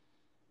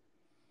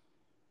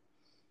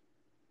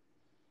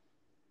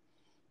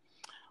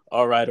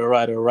All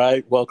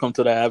right. Welcome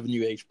to the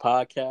Avenue H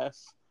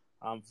podcast.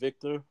 I'm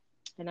Victor.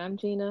 And I'm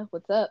Gina.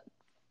 What's up?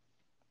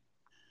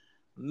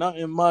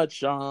 Nothing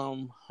much.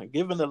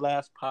 Given the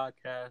last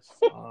podcast,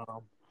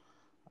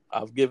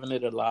 I've given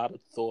it a lot of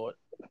thought.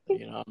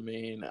 You know what I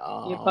mean?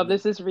 Your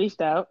publicist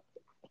reached out.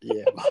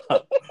 Yeah,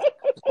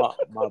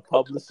 my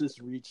publicist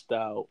reached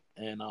out,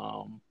 and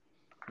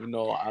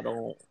I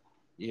don't,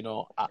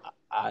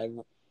 I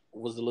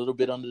was a little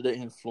bit under the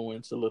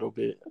influence, a little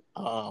bit,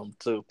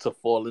 to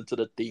fall into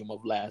the theme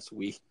of last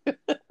week.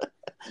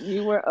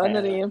 You were under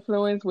And the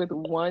influence with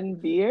one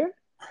beer?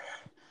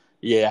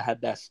 yeah, I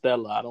had that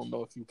Stella. I don't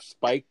know if you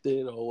spiked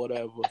it or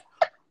whatever.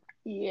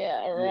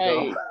 Yeah, You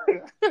know,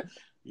 right.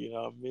 you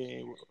know what I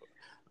mean.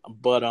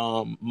 But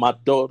my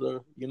daughter,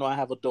 I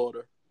have a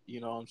daughter.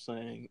 You know what I'm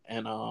saying,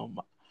 and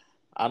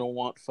I don't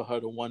want for her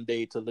to one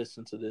day to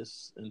listen to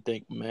this and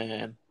think,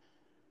 man,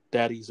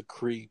 daddy's a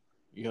creep.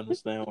 You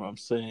understand what I'm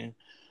saying?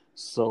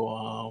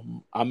 So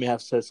I may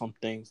have said some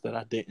things that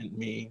I didn't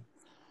mean,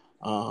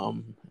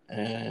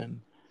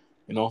 and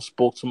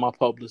spoke to my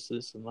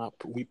publicist, and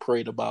we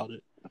prayed about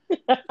it.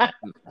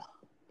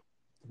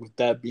 With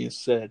that being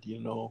said,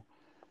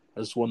 I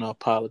just want to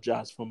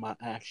apologize for my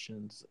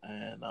actions,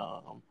 and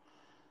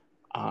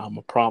I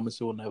promise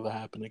it will never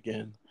happen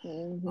again.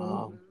 hmm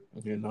Um,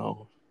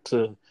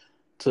 to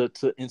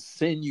to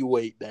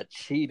insinuate that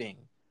cheating,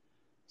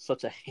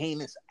 such a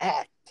heinous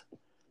act,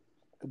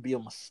 could be a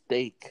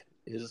mistake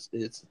is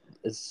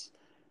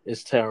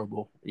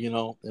terrible,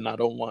 and I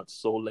don't want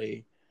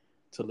Soleil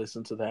to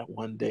listen to that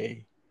one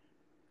day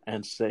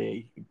and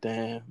say,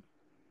 "Damn,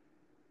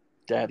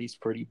 Daddy's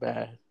pretty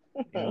bad."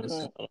 You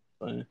understand what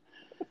I'm saying?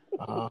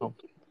 Um,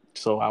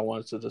 so I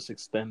wanted to just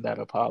extend that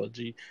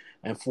apology,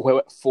 and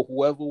for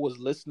whoever was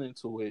listening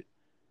to it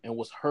and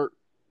was hurt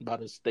by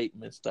the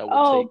statements that were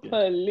Oh, taken.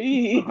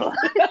 please.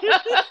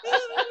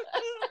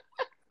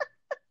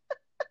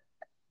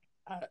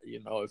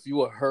 If you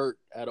were hurt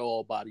at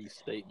all by these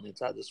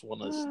statements, I just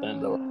want to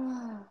extend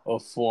a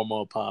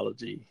formal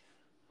apology.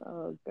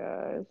 Oh,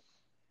 gosh.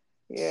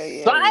 Yeah,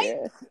 yeah, Psych!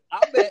 yeah.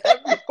 I meant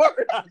every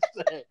word I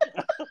said.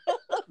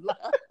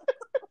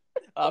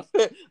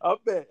 I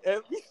meant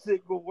every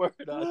single word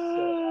I said.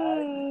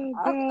 Oh,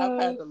 I've gosh.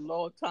 had a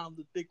long time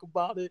to think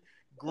about it.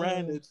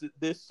 Granted,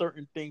 there's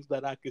certain things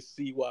that I could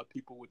see why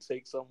people would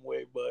take some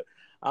way, but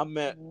I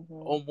meant Mm-hmm.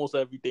 almost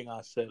everything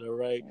I said. All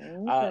right,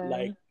 I Okay.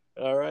 like.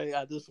 All right,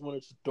 I just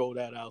wanted to throw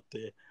that out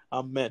there.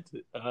 I meant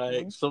it. All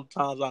right. Mhm.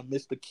 Sometimes I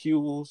miss the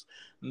cues.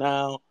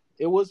 Now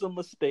it was a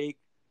mistake.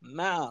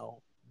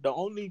 Now the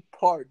only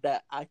part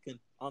that I can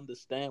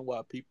understand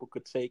why people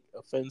could take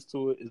offense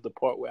to it is the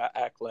part where I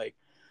act like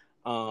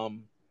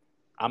um,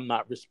 I'm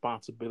not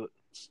responsible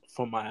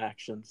for my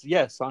actions.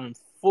 Yes, I'm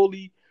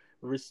fully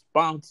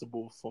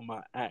responsible for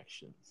my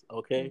actions.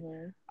 Okay,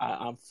 Mhm.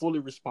 I'm fully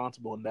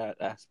responsible in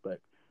that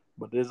aspect.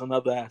 But there's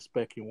another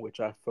aspect in which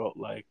I felt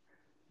like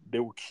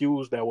there were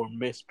cues that were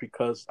missed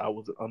because I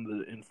was under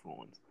the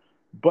influence.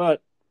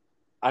 But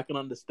I can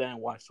understand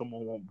why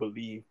someone won't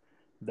believe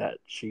that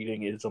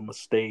cheating is a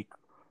mistake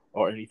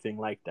or anything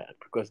like that,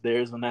 because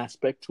there's an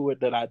aspect to it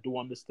that I do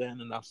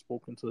understand, and I've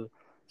spoken to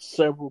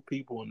several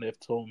people, and they've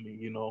told me,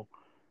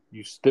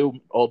 you still,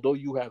 although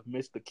you have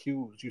missed the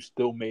cues, you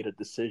still made a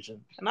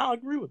decision, and I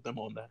agree with them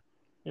on that.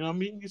 You know what I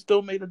mean? You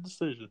still made a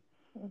decision,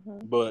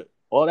 Mhm. but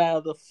all that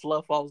other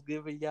fluff I was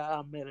giving y'all,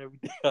 I meant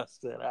everything I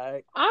said. All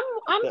right.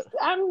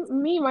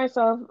 I'm me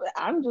myself.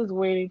 I'm just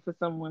waiting for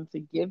someone to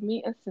give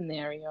me a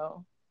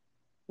scenario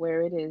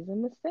where it is a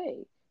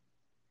mistake.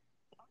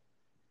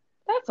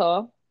 That's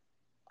all.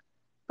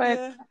 But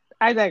Yeah.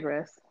 I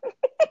digress.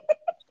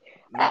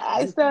 Now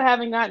I still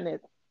haven't gotten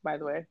it, by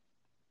the way.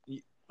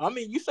 I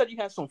mean, you said you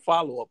had some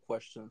follow up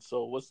questions,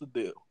 so what's the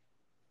deal?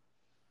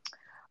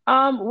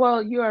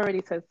 Well, you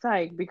already said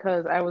psych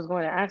because I was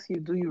going to ask you,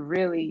 do you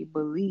really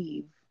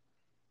believe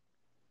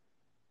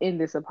in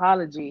this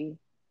apology?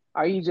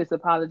 Are you just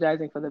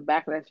apologizing for the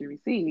backlash you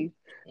received?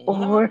 Nah,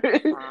 Or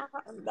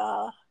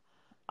nah.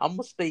 I'm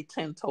gonna stay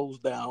 10 toes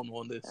down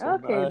on this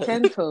one. okay, All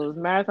ten right, toes.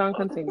 Marathon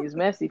continues.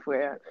 Messy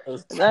for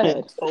That's you. Go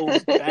 10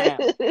 toes down.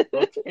 ahead.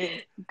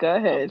 Okay, Go I'm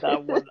ahead.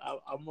 not one.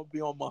 I'm gonna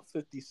be on my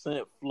 50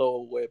 Cent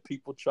flow where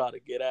people try to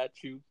get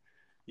at you.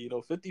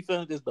 50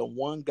 Cent is the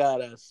one guy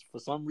that's, for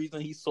some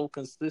reason, he's so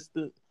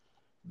consistent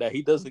that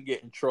he doesn't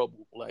get in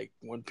trouble. Like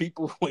when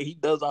he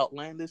does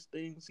outlandish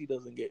things, he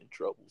doesn't get in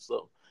trouble.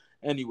 So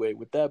anyway,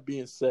 with that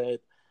being said,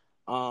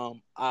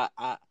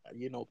 I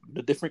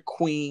the different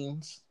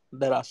queens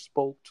that I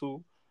spoke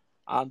to,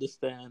 I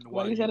understand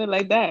Why why you said you. it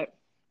like that?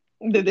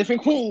 The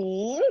different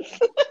queens.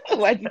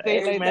 Why'd you say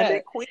it Hey like man, they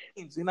that?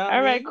 queens. You know what I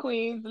All right, mean?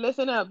 queens,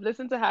 listen up.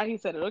 Listen to how he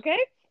said it, okay?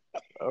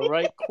 All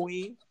right,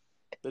 queen.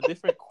 The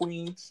different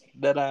queens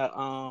that I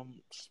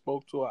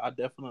spoke to, I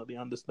definitely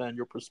understand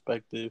your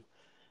perspective,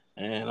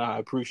 and I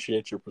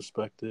appreciate your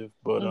perspective.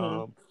 But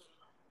Mhm.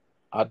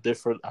 I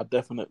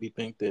definitely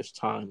think there's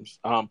times.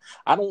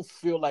 I don't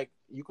feel like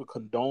you could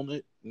condone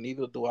it.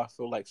 Neither do I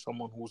feel like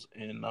someone who's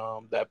in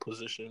that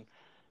position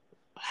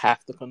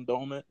have to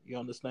condone it. You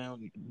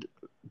understand?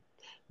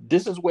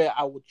 this is where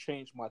I would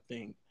change my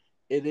thing.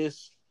 It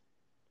is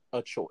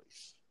a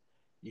choice.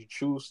 You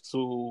choose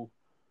to,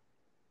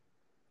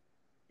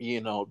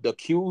 the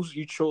cues,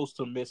 you chose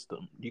to miss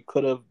them. You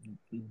could have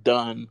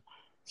done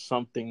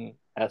something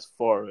as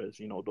far as,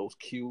 those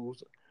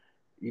cues.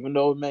 Even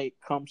though it may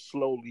come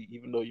slowly,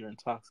 even though you're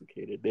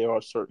intoxicated, there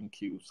are certain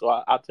cues. So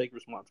I take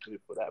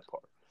responsibility for that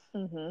part.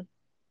 Mm-hmm.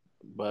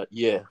 But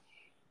yeah.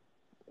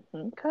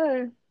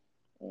 Okay.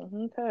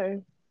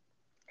 Okay.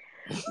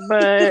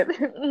 But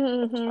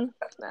mm-hmm.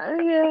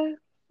 Yeah,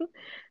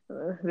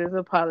 this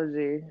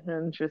apology,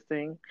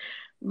 interesting.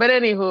 But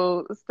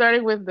anywho,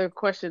 starting with the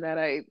question that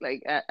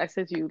I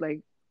sent you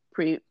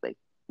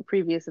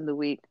previous in the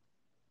week.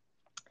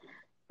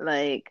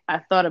 Like I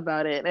thought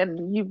about it,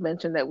 and you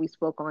mentioned that we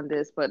spoke on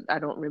this, but I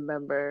don't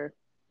remember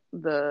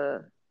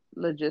the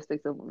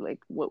logistics of like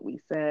what we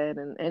said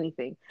and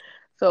anything.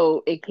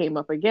 So it came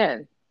up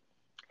again.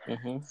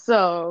 Mm-hmm.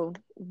 So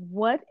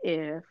what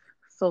if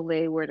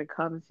Soleil were to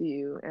come to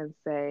you and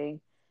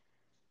say,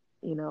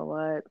 you know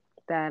what,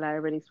 Dad, I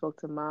already spoke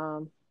to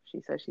Mom.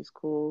 She said she's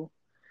cool,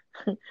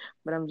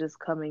 but I'm just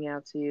coming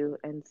out to you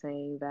and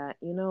saying that,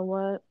 you know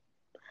what,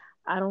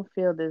 I don't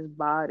feel this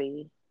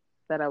body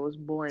that I was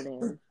born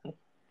in.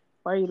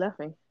 Why are you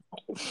laughing?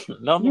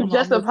 No, no, You no.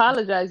 just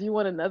apologized. You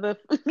want another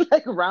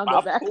like round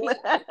of I'm backlash. cool.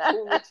 I'm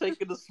cool with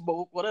taking the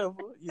smoke, whatever.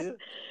 Yeah.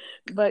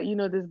 But you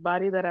know, this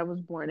body that I was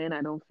born in,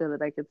 I don't feel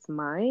like it's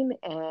mine,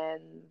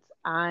 and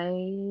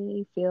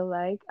I feel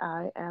like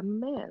I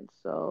am a man.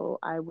 So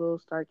I will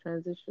start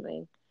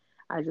transitioning.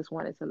 I just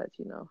wanted to let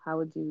you know. How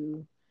would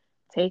you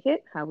take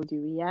it? How would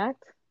you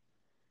react?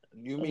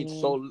 You mean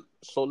And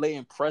Soleil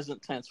in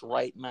present tense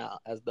right now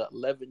as the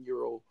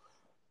 11-year-old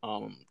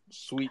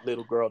sweet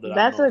little girl that I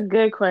that's know? a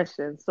good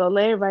question.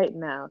 Soleil right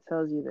now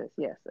tells you this.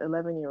 Yes,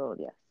 11-year-old.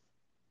 Yes.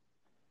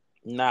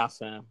 Nah,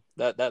 Sam.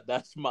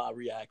 That's my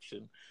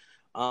reaction.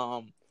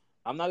 Um,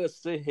 I'm not gonna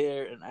sit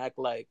here and act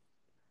like,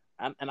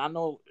 and I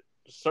know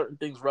certain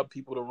things rub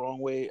people the wrong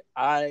way.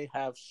 I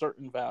have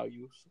certain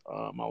values.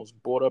 I was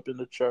brought up in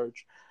the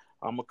church.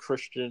 I'm a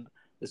Christian.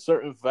 There's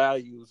certain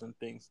values and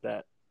things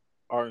that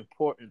are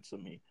important to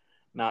me.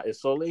 Now, if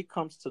Soleil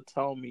comes to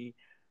tell me,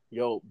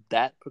 yo,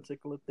 that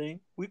particular thing,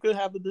 we could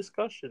have a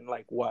discussion.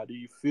 Like, why do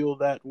you feel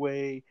that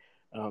way?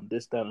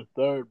 This, that, and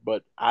third.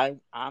 But I'm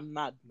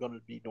not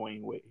gonna be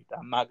Dwayne Wade.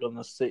 I'm not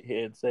gonna sit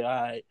here and say,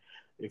 all right,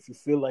 if you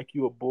feel like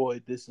you're a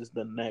boy, this is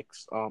the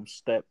next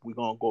step. We're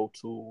gonna go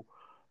to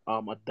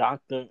a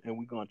doctor and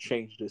we're gonna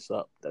change this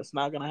up. That's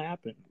not gonna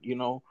happen.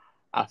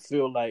 I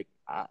feel like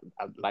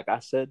like I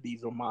said,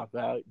 these are my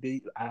values.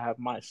 I have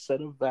my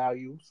set of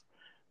values.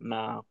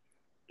 Now,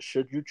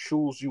 should you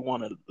choose you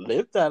want to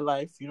live that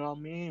life, you know what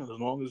I mean? As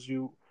long as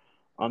you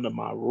under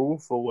my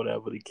roof or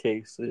whatever the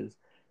case is,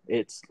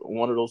 it's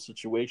one of those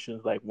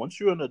situations like once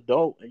you're an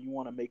adult and you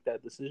want to make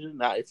that decision.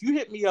 Now, if you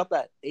hit me up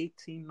at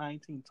 18,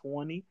 19,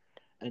 20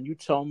 and you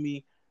tell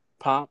me,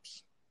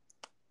 Pops,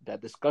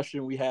 that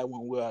discussion we had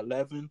when we were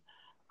 11,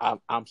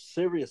 I'm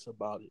serious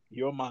about it.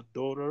 You're my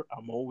daughter.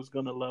 I'm always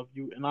going to love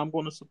you and I'm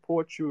going to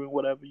support you in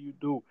whatever you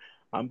do.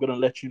 I'm going to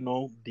let you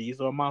know these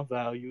are my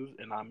values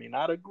and I may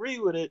not agree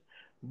with it,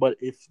 but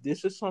if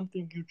this is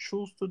something you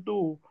choose to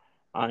do,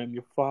 I am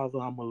your father.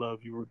 I'm going to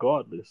love you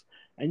regardless.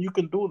 And you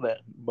can do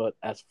that. But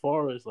as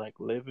far as like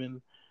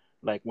living,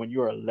 like when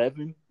you're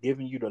 11,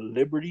 giving you the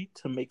liberty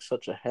to make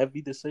such a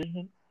heavy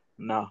decision,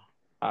 nah,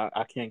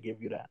 I can't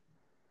give you that.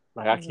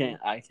 Like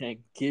Mm-hmm. I can't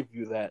give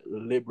you that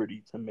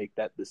liberty to make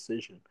that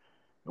decision.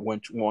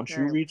 Once you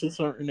Right. reach a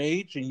certain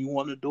age and you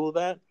want to do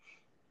that,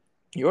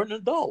 you're an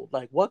adult.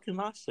 Like what can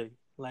I say?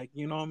 Like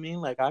you know what I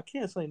mean? Like I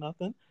can't say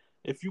nothing.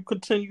 If you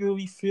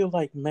continually feel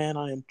like, man,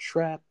 I am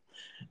trapped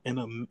in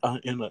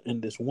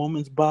in this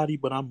woman's body,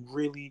 but I'm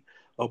really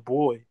a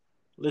boy.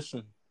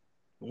 Listen,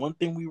 one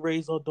thing we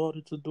raise our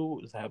daughter to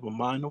do is have a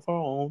mind of her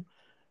own,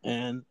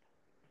 and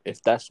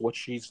if that's what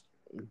she's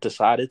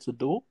decided to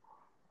do,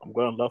 I'm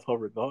gonna love her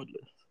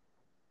regardless.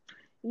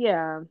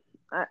 Yeah,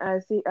 I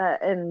see.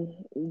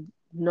 And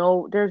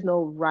no, there's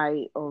no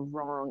right or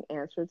wrong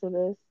answer to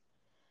this.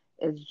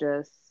 It's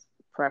just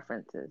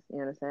preferences.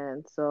 You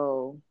understand?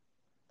 So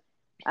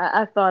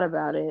I thought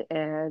about it,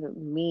 and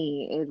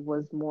me, it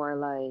was more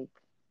like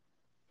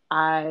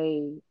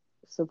I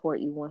support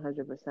you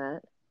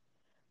 100%.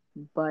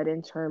 But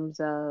in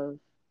terms of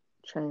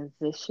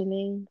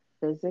transitioning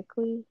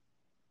physically,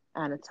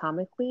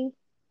 anatomically,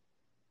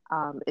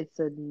 it's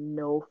a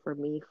no for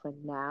me for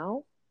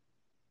now.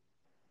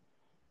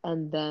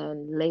 And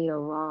then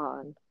later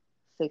on,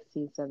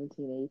 16,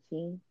 17,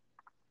 18,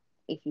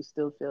 if you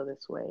still feel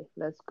this way,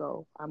 let's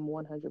go. I'm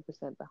 100%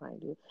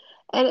 behind you.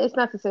 And it's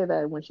not to say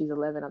that when she's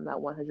 11, I'm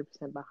not 100%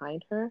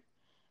 behind her,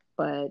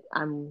 but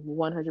I'm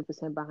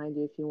 100% behind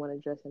you if you want to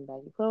dress in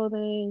baggy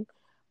clothing.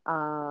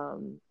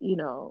 You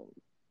know,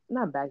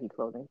 not baggy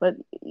clothing, but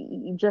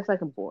you dress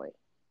like a boy.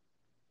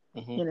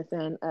 Hmm. You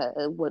understand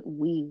what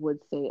we would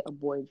say a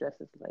boy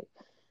dresses like.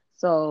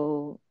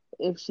 So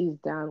if she's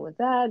down with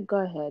that, go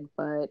ahead.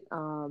 But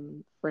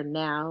for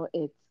now,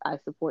 it's I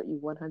support you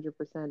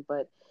 100%.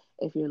 But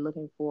if you're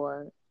looking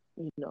for,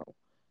 you know,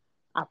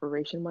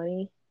 operation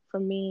money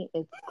from me,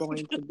 it's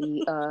going to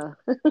be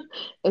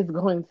it's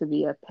going to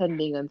be a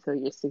pending until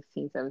you're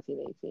 16,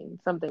 17, 18,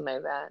 something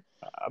like that.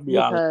 I'll be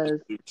honest with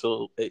Because you,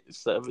 till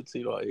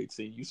 17 or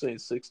 18. You say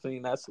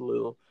 16, that's a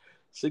little.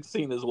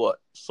 16 is what?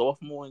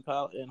 Sophomore in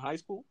college, in high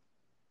school?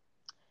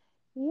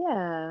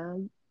 yeah,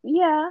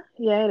 yeah,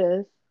 it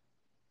is.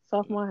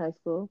 Sophomore high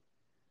school.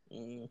 You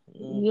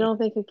Mm-hmm. don't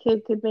think a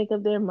kid could make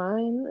up their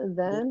mind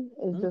then?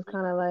 It's just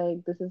kind of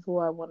like, this is who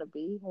I want to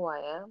be, who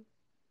I am.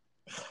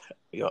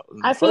 Yeah,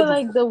 I feel first of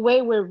like the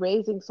way we're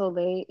raising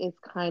Soleil is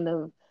kind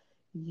of,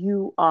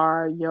 you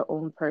are your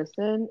own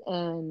person,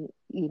 and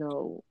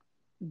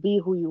be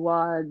who you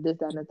are, this,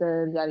 that, and the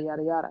third, yada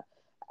yada yada.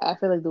 I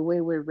feel like the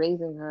way we're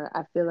raising her,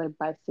 I feel like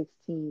by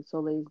 16,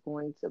 Soleil's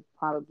going to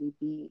probably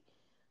be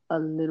a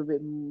little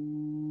bit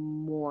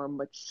more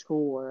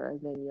mature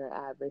than your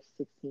average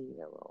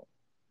 16-year-old,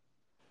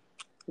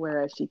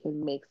 whereas she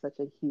can make such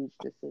a huge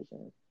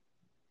decision.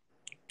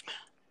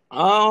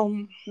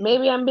 um,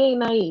 Maybe I'm being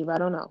naive. I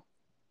don't know.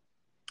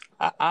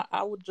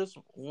 I would just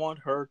want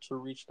her to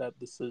reach that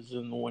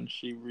decision when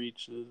she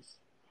reaches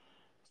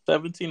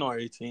 17 or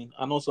 18.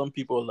 I know some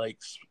people are like,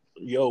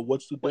 yo,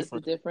 what's the What's the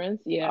difference?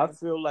 difference? I Yeah.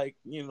 feel like,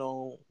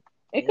 when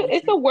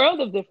It's she, a world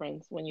of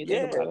difference when you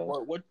think yeah, about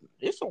it. what,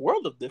 it's a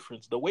world of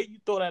difference. The way you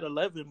thought at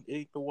 11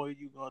 ain't the way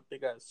you gonna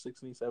think at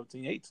 16,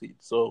 17, 18.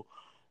 So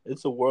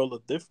it's a world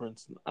of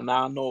difference. And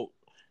I know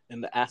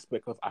in the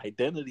aspect of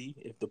identity,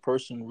 if the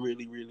person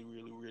really, really,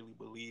 really, really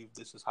believe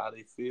this is how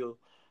they feel,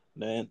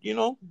 then,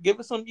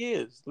 give it some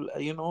years.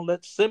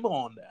 Let's simmer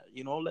on that.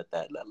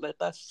 Let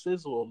that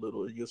sizzle a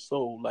little in your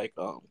soul, like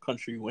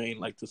Country Wayne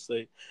like to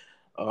say.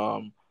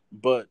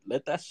 But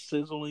let that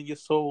sizzle in your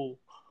soul,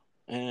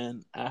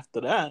 and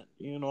after that,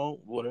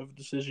 whatever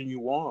decision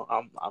you want,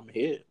 I'm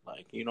here.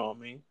 Like, you know what I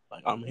mean?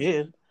 Like, I'm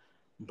here, Hmm.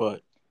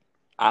 but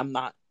I'm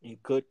not in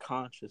good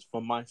conscience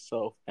for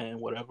myself and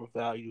whatever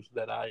values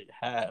that I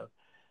have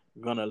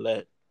gonna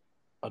let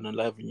an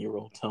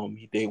 11-year-old tell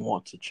me they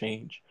want to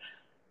change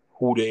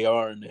who they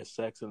are in their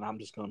sex, and I'm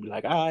just gonna be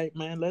like, all right,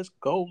 man, let's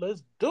go,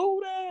 let's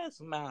do this.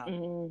 Nah, I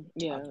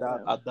Yeah, doubt, yeah.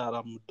 I doubt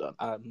I'm done.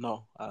 I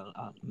no,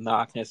 no,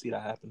 I can't see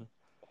that happening.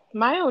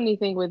 My only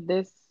thing with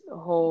this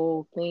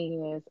whole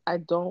thing is, I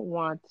don't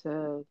want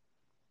to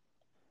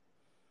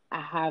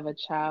have a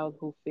child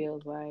who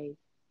feels like,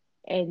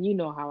 and you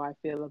know how I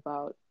feel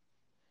about,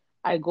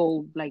 I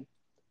go like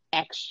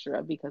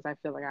extra because I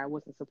feel like I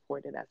wasn't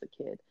supported as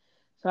a kid.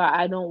 So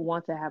I don't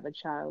want to have a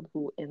child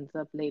who ends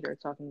up later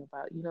talking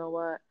about, you know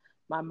what,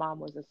 my mom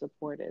wasn't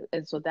supportive.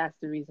 And so that's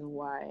the reason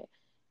why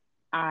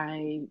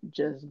I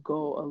just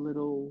go a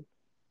little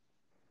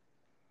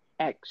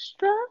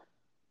extra,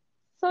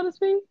 so to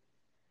speak.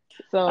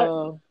 I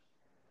So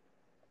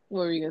what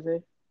were you gonna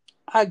say?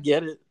 I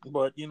get it,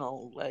 but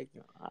like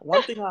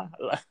one thing I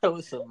like,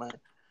 listen, man,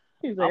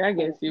 He's like, I'm I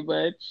guess cool. you,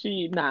 but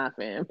she, nah,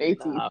 fam,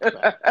 18. Nah,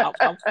 fam,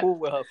 I'm cool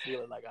with her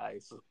feeling like I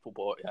used to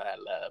football at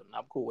 11.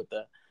 I'm cool with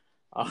that.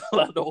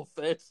 No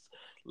offense,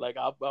 like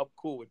I'm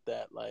cool with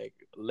that. Like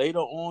later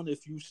on,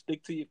 if you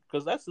stick to it,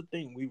 because that's the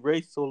thing, we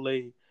raise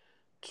Soleil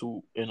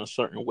to in a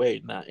certain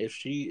way. Now, if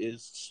she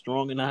is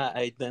strong in her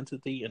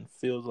identity and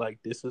feels like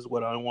this is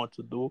what I want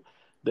to do,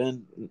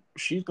 then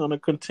she's gonna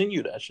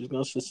continue that. She's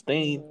gonna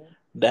sustain Hmm.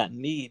 that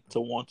need to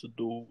want to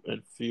do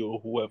and feel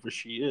whoever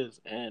she is.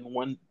 And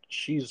when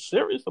she's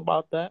serious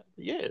about that,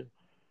 yeah,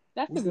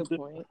 That's we a could good do.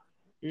 point.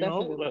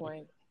 That's a good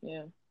point.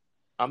 Yeah,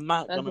 I'm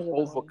not that's a gonna good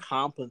point.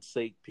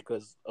 overcompensate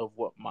because of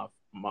what my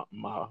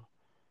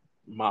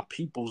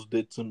peoples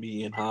did to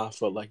me and how I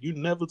felt like you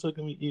never took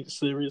me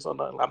serious or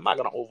nothing. I'm not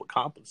gonna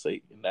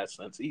overcompensate in that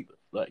sense either.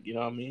 Like, you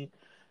know what I mean?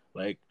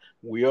 Like,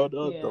 we are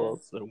the Yeah,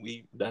 adults,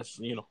 and that's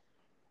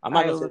I'm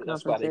not I gonna say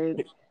that's why they overcompensate.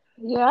 pick.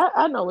 Yeah,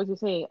 I know what you're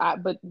saying.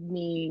 But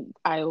me,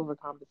 I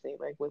overcompensate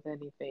like with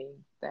anything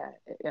that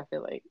I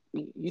feel like,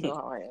 you know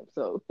how I am.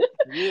 So,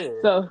 Yeah,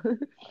 so,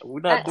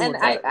 we're not and doing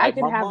that. I Like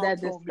could my have mom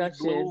that told me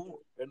discussion. blue,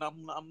 and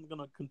I'm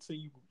gonna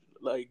continue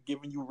like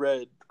giving you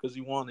red because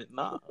you want it.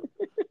 Nah,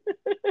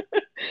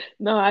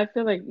 No, I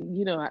feel like,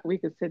 we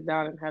could sit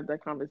down and have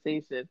that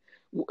conversation.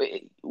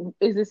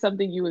 Is this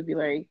something you would be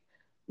like,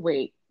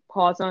 wait,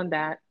 pause on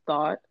that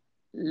thought,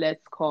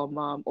 let's call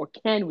mom, or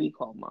can we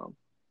call mom?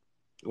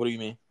 what do you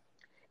mean?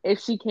 If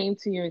she came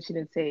to you and she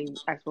didn't say,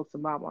 I spoke to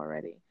mom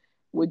already,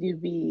 would you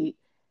be,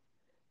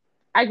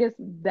 I guess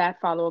that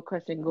follow up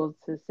question goes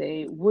to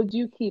say, would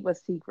you keep a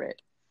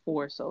secret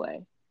for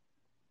Soleil?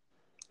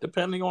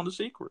 Depending on the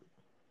secret.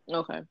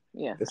 Okay,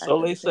 yeah, If I said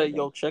Soleil the say, same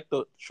 "Yo, thing.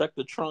 check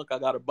the trunk, I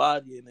got a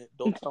body in it,"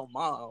 don't tell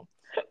mom.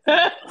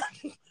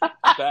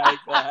 That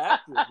ain't gonna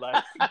happen.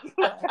 Like,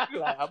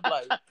 I'm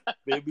like,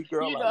 baby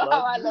girl, You I know how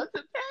love I you. love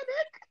to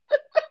panic.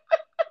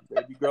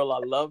 Baby girl, I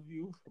love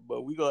you.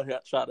 But we gonna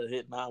try to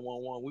hit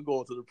 911. We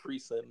going to the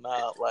precinct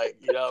now. Like,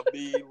 you know what I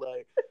mean?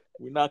 Like,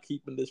 we're not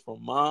keeping this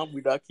from mom.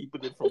 We're not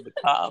keeping it from the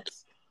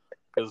cops.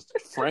 Because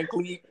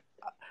frankly,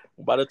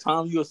 by the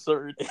time you're a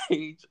certain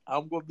age,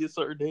 I'm gonna be a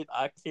certain age.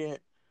 I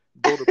can't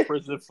go to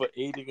prison for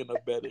aiding and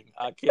abetting.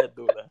 I can't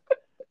do that.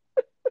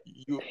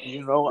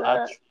 You know,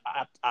 Nah.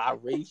 I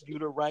raised you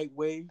the right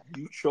way.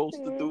 You chose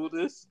to do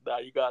this. Now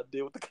you gotta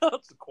deal with the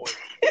consequences.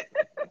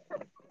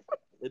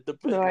 It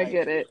depends. No, I Like,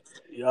 get it.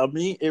 you know what I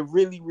mean? It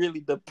really,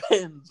 really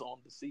depends on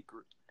the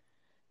secret.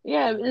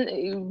 Yeah, You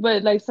know?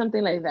 but like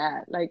something like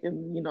that, like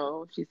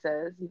she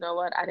says, you know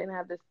what, I didn't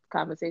have this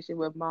conversation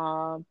with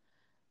mom.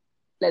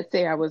 Let's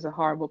say I was a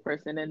horrible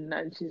person,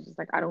 and she's just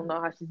like, I don't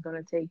know how she's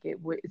gonna take it.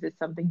 Is it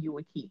something you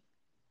would keep?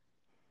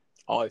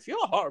 Oh, if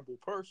you're a horrible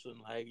person,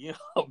 like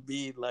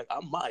be like I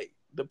might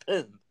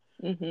depend.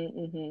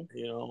 Mhm,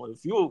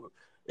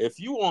 If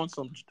you want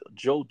some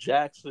Joe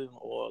Jackson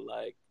or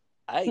like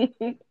I,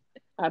 mhm.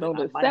 I then don't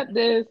I might. accept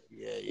this.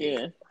 Yeah.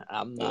 Yeah,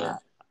 I'm yeah,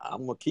 not.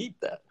 I'm gonna keep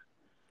that.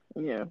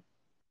 yeah.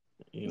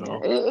 You Yeah,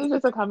 know. it's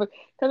just a comment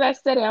because I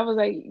said it. I was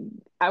like,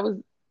 I was,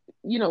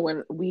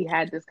 when we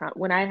had this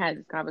when I had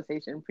this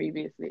conversation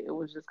previously, it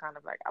was just kind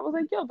of like I was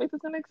like, yo,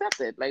 Victor's gonna accept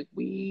it. Like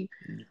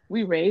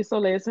we raised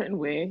Soleil a certain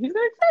way, he's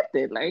gonna accept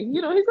it. Like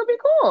he's gonna be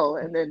cool.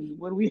 And then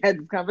when we had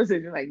this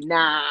conversation, like,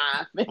 nah.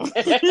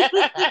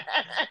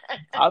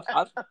 I,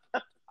 I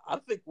I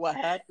think what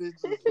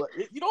happens is like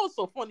it's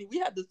so funny. We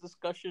had this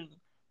discussion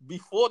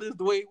before this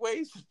Dwayne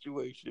Wade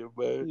situation,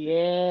 man.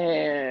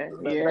 Yeah,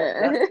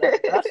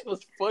 That's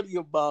what's funny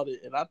about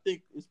it, and I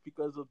think it's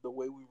because of the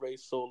way we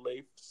raised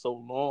Soleil so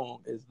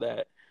long. Is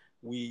that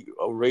we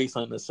raised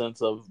her in the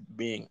sense of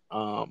being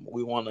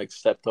we want to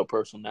accept her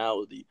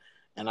personality.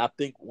 And I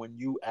think when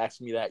you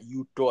asked me that,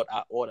 you thought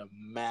I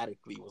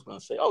automatically was gonna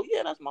say, "Oh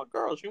yeah, that's my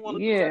girl. She want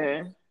to do that."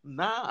 yeah.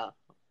 Nah.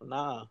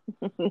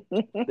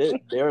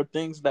 There are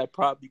things that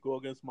probably go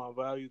against my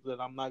values that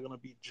I'm not gonna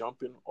be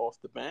jumping off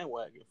the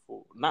bandwagon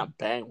for. Not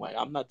bandwagon.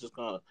 I'm not just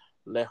gonna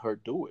let her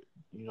do it.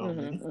 You know what I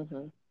mean?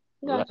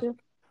 Right. Got you,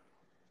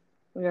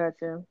 got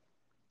you.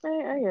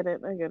 I get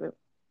it, I get it.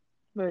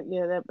 But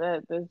yeah,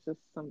 that's just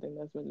something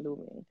that's been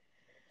looming.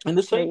 And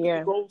the But same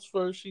thing yeah, goes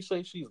for she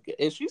says she's gay.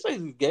 If she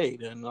says he's gay,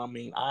 then I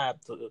mean I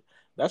have to.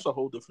 That's a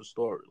whole different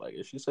story. Like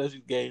if she says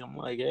he's gay, I'm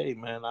like, hey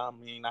man, I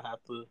mean I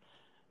have to,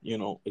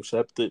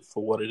 accept it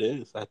for what it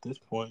is at this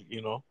point.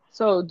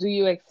 so do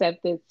you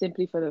accept it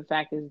simply for the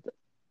fact is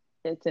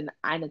it's an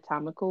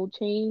anatomical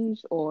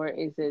change, or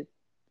is it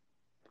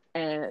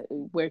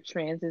where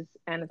trans is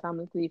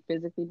anatomically,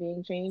 physically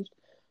being changed,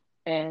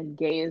 and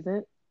gay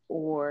isn't,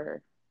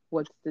 or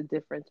what's the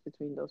difference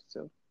between those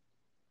two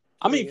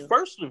I for mean, you?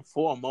 first and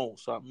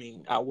foremost, I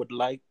mean, I would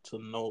like to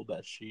know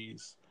that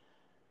she's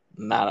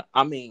not.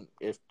 I mean,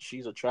 if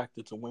she's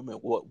attracted to women,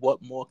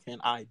 what more can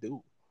I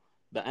do?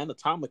 The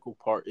anatomical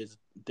part is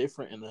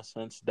different in the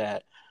sense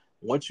that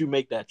once you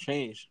make that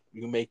change,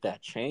 you make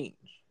that change.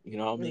 You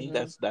know what I mean? Hmm.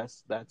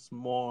 That's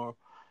more.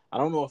 I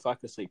don't know if I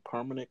could say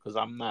permanent because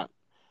I'm not.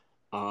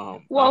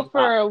 Well, I'm not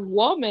for a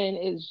woman,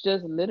 it's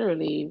just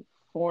literally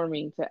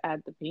forming to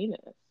add the penis.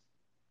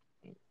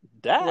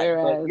 that,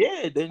 but Whereas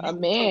yeah, then a you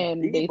become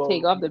man, they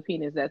take Debo. off the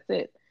penis, that's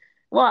it.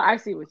 Well, I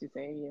see what you're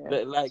saying, yeah.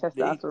 Like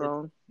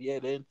Testosterone. yeah,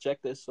 they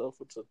inject themselves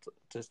with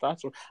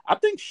testosterone. I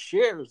think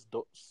Cher's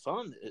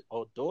son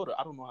or daughter,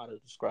 I don't know how to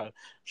describe.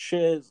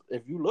 Cher's,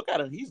 if you look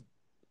at him, he's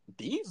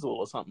Diesel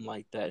or something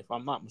like that. If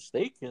I'm not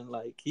mistaken,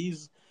 like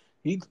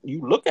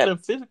you look at him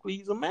physically,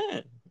 he's a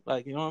man.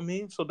 Like you know what I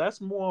mean. So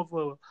that's more of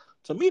a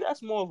to me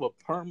that's more of a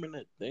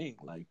permanent thing.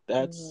 Like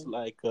that's Hmm.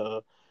 like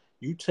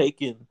you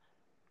taking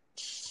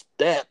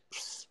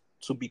steps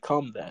to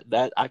become that.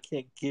 That I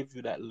can't give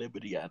you that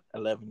liberty at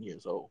 11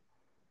 years old.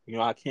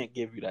 I can't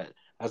give you that.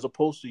 As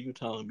opposed to you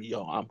telling me,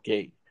 yo, I'm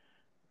gay.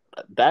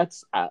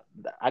 That's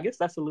I guess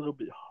that's a little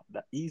bit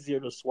easier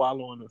to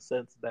swallow in the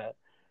sense that,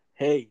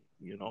 hey,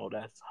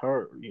 that's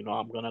her.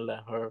 I'm gonna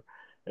let her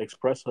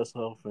express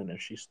herself, and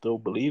if she still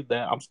believes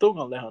that, I'm still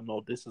gonna let her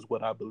know this is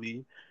what I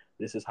believe.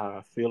 This is how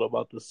I feel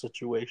about the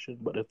situation.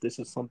 But if this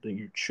is something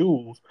you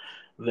choose,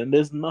 then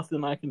there's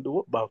nothing I can do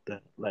about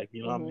that. Like,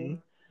 you know what I Hmm.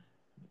 mean?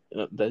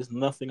 There's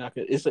nothing I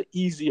can. It's an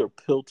easier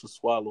pill to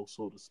swallow,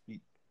 so to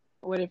speak.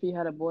 What if you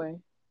had a boy?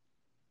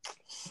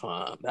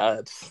 Son,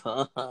 that's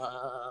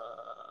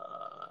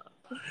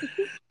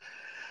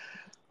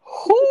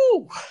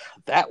whoo,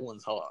 that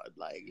one's hard.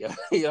 Like,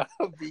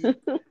 be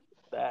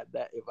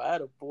that if I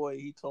had a boy,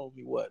 he told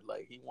me what,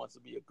 like he wants to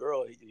be a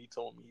girl. He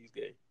told me he's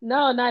gay.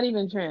 No, not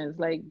even trans.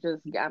 Like,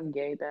 just I'm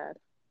gay, dad.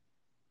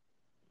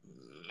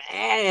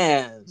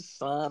 Man,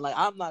 son, like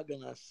I'm not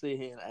gonna sit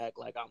here and act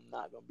like I'm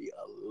not gonna be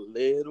a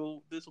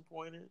little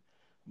disappointed,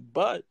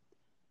 but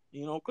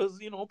because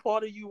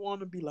part of you want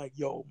to be like,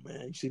 yo,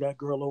 man, you see that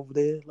girl over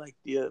there, like,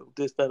 yeah,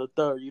 this, that, or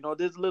third.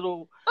 This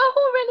little. But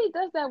who really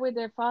does that with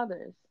their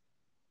fathers?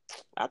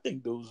 I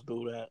think dudes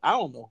do that. I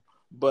don't know,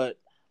 but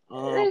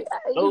Like,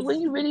 those. when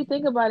you really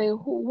think about it,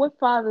 what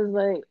father's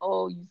like,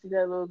 oh, you see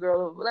that little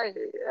girl? Like,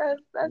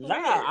 that's Nah,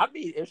 weird. I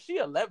mean, if she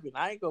 11,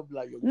 I ain't gonna be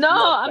like, yo, you No, see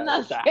that I'm that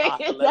not that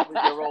hot saying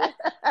 11-year-old.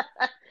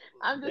 that.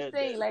 I'm just Then,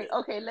 saying, then, like, then.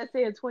 okay, let's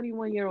say a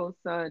 21-year-old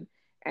son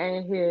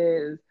and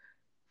his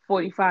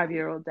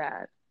 45-year-old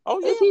dad. Oh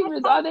Is yeah, he? my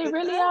Are pops they did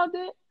really that. out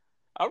there?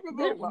 I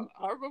They're, remember.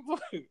 I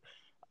remember.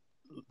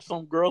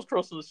 some girls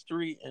crossing the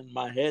street, and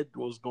my head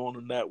was going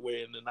in that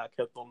way, and then I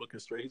kept on looking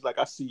straight. He's like,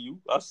 I see you,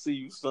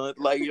 son."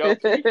 Like, you know what I'm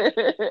saying?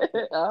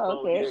 Oh,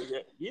 So okay.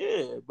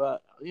 yeah.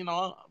 But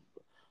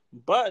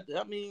but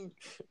I mean,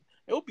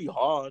 it would be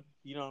hard,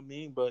 you know what I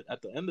mean. But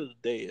at the end of the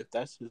day, if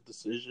that's his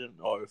decision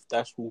or if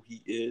that's who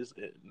he is,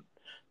 and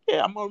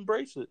yeah, I'm gonna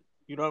embrace it.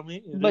 You know what I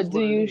mean? It is But do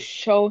what it you is.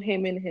 show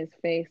him in his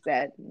face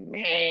that,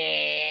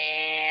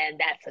 man,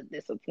 that's a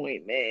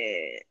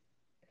disappointment?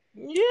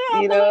 Yeah,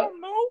 I'm You gonna let know, him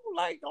know.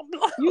 Like I'm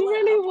like, you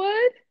really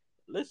would?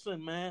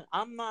 listen, man.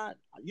 I'm not.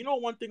 You know,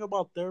 one thing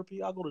about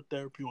therapy, I go to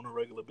therapy on a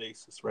regular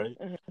basis, right?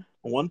 Uh-huh.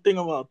 One thing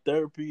about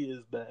therapy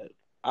is that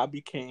I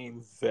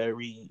became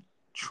very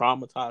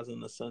traumatized in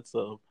the sense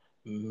of,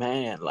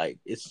 man, like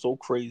it's so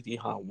crazy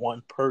how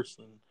one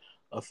person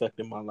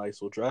affected my life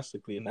so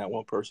drastically, and that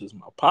one person is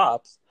my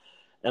pops,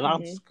 and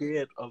I'm Hmm.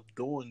 scared of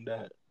doing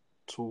that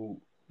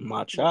to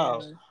my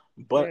child. Yeah.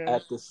 But Yeah.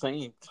 at the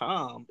same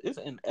time, it's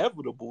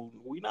inevitable.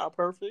 We not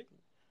perfect.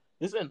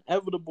 It's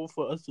inevitable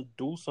for us to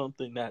do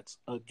something that's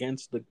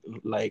against the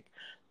like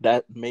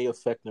that may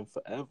affect them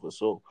forever.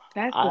 So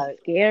That's the I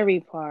scary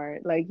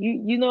part. Like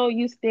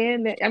you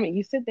stand there. I mean,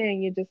 you sit there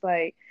and you're just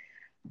like,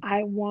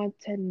 I want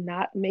to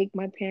not make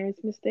my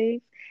parents'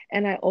 mistakes,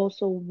 and I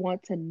also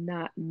want to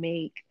not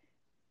make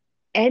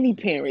any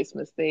parent's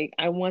mistake.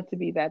 I want to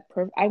be that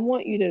perfect. I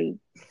want you to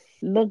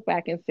look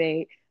back and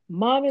say,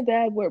 Mom and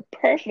Dad were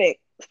perfect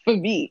for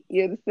me.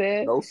 You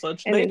understand? no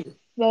such And it's thing.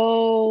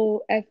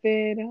 so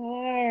effing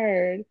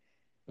hard.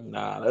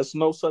 Nah, there's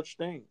no such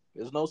thing.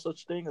 There's no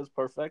such thing as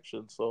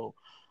perfection. So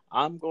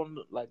I'm going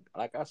to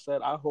like I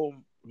said, I hold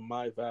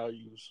my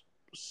values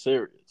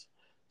serious.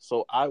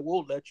 So I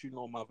will let you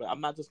know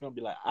I'm not just gonna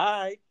be like,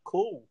 all right,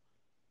 cool.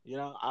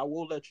 I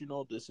will let you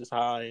know this is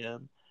how I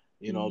am.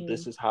 Hmm.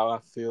 This is how I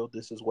feel.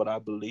 This is what I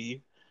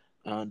believe.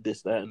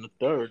 This, that, and the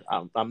third.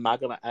 I'm not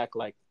gonna act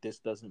like this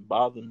doesn't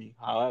bother me.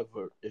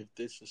 However, if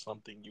this is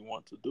something you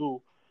want to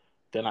do,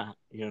 then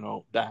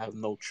that I have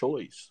no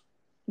choice.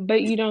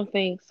 But you don't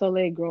think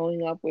Soleil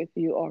growing up with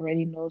you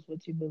already knows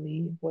what you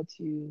believe, what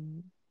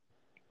you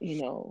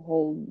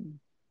hold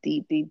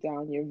deep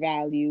down, your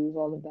values,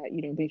 all of that.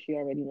 You don't think she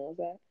already knows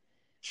that?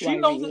 She Why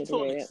knows it to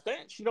an reiterate it?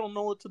 extent. She don't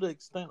know it to the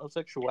extent of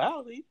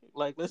sexuality.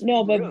 Like, let's be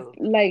No, but real.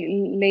 like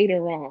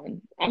later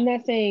on. I'm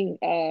not saying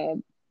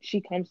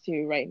she comes to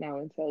you right now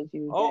and tells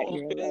you that Oh,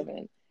 you're okay.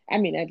 11. I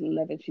mean, at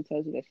 11 she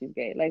tells you that she's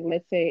gay. Like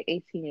let's say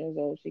 18 years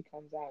old she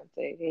comes out and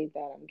say, "Hey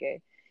dad, I'm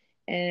gay."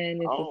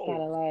 And it's just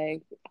kind Oh, of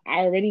like, I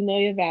already know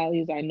your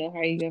values. I know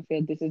how you're gonna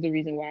feel. This is the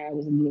reason why I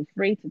was a little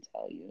afraid to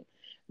tell you.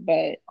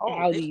 But oh,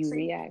 how do you 18.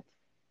 react?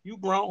 You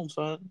grown,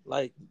 son.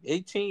 Like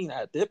 18,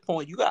 at that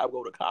point, you gotta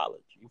go to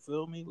college. You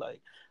feel me?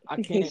 Like, I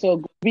can't.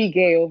 So be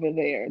gay over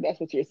there. That's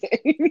what you're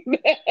saying.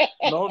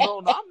 No, no,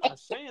 no. I'm not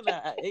saying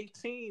that. At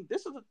 18,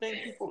 this is the thing.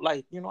 People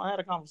like. I had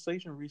a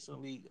conversation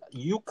recently.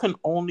 You can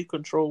only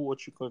control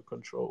what you can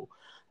control.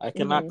 I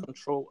cannot Hmm.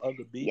 control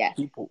other Yes.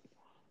 people.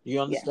 You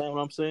Yes. understand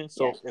what I'm saying? Yes.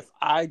 So if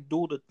I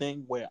do the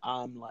thing where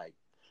I'm like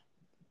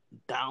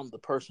down the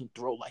person's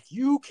throat, like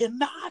you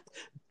cannot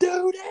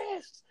do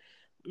this.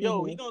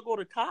 Yo, he Hmm. gonna go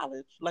to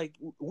college. Like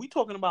we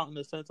talking about in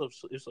the sense of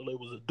if Soleil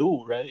was a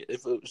dude, right?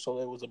 If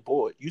Soleil was a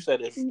boy, you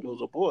said if it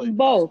was a boy,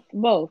 Both.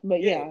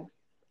 But yeah. yeah.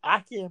 I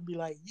can't be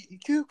like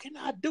you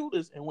cannot do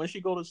this. And when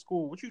she go to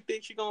school, what you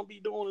think she gonna be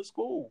doing in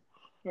school,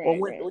 or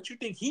Right. when Right. what you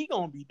think he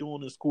gonna be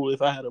doing in school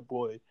if I had a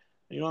boy?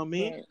 You know what I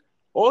mean? Right.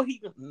 Or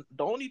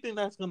the only thing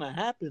that's gonna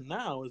happen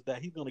now is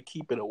that he's gonna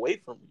keep it away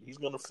from you. He's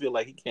gonna feel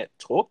like he can't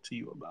talk to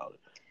you about it.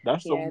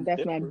 That's the Yeah, only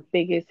that's my difference.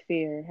 biggest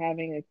fear.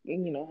 Having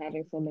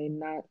somebody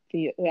not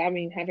feel. I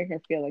mean, having her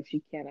feel like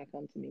she cannot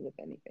come to me with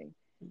anything.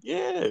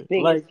 Yeah,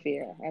 Biggest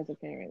fear as a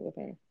parent with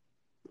her.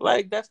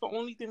 like that's the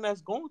only thing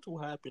that's going to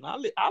happen. I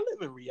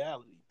live in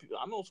reality.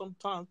 I know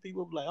sometimes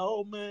people be like,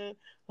 "Oh man,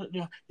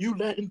 you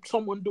letting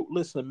someone do?"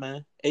 Listen,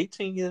 man,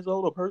 18 years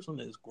old, a person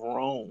is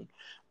grown.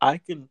 I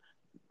can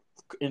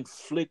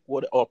inflict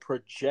what or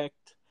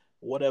project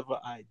whatever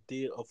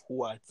idea of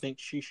who I think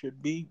she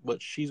should be,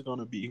 but she's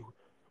gonna be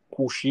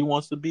who she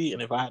wants to be.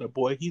 And if I had a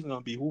boy, he's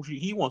gonna be who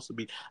he wants to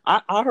be.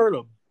 I heard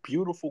a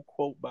beautiful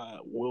quote by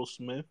Will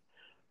Smith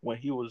when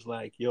he was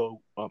like,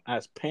 "Yo,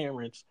 as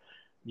parents,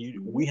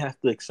 Hmm. we have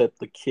to accept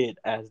the kid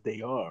as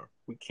they are.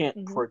 We can't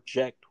Hmm.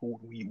 project who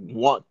we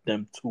want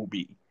them to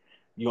be.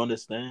 You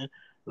understand?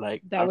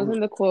 Like, That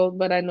wasn't the quote,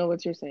 but I know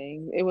what you're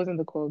saying. It wasn't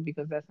the quote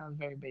because that sounds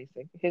very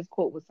basic. His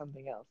quote was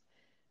something else.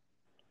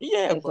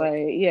 yeah, It's but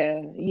like,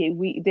 yeah,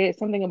 there's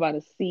something about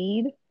a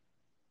seed,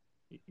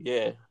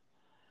 yeah,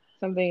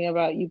 something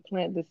about you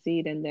plant the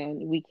seed and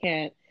then we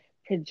can't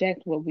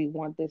project what we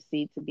want the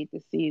seed to be.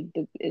 The seed,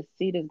 the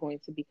seed is going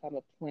to become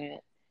a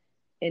plant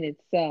in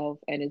itself,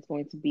 and it's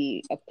going to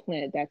be a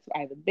plant that's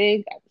either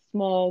big, either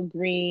small,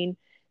 green,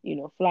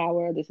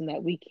 flower, this and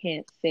that. We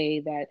can't say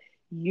that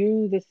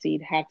you, the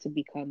seed, have to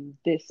become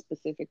this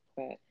specific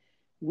plant.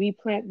 We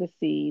plant the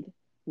seed,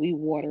 we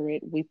water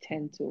it, we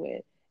tend to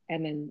it,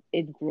 and then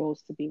it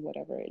grows to be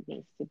whatever it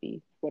needs to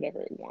be,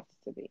 whatever it wants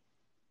to be.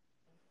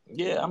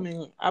 Yeah, I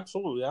mean,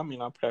 absolutely. I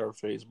mean, I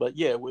paraphrase, but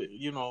yeah,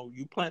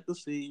 you plant the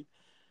seed,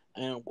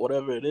 and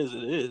whatever it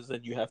is,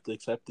 and you have to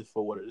accept it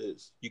for what it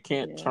is. You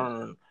can't Yeah.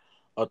 turn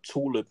a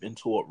tulip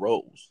into a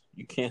rose.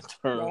 You can't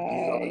turn,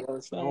 Right. you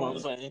understand what I'm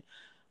Right. saying?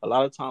 A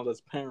lot of times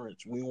as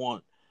parents, we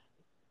want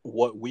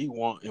what we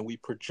want, and we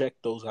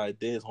project those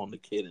ideas on the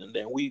kid, and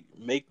then we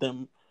make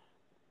them,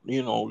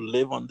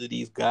 live under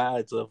these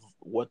guides of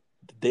what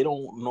they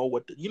don't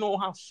know. You know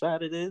how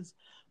sad it is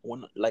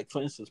when, like,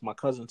 for instance, my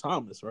cousin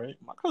Thomas, right?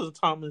 My cousin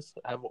Thomas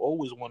have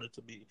always wanted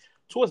to be,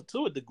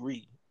 to a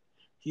degree,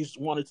 he's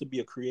wanted to be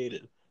a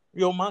creative.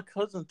 My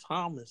cousin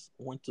Thomas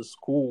went to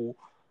school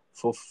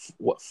for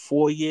what,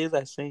 4 years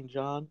at St.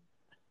 John,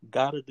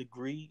 got a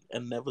degree,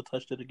 and never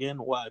touched it again.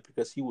 Why?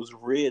 Because he was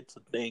reared to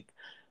think,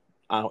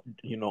 I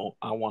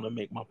want to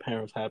make my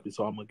parents happy,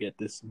 so I'm gonna get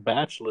this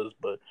bachelor's.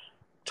 But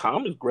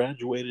Thomas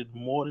graduated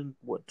more than,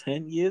 what,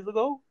 10 years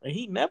ago, and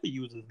he never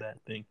uses that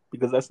thing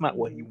because that's not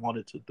what he Mm-hmm.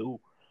 wanted to do.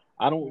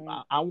 I don't.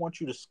 Right. I want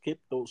you to skip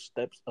those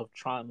steps of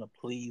trying to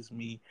please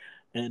me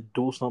and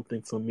do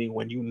something for me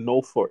when you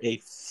know for a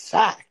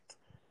fact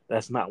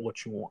that's not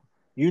what you want.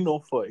 You know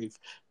for if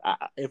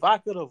I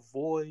could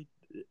avoid,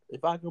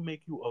 if I could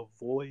make you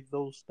avoid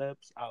those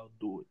steps, I'll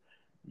do it.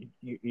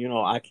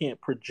 I can't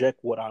project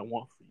what I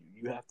want for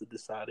you. You have to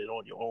decide it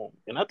on your own.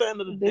 And at the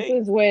end of the day,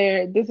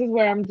 This is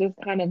where I'm just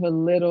kind of a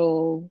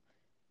little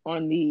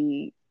on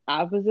the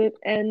opposite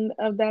end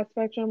of that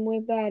spectrum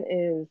with that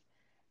is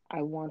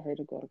I want her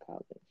to go to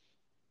college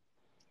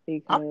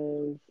I,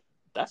 because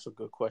that's a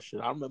good question.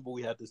 I remember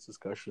we had this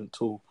discussion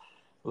too.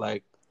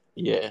 Like,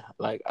 yeah,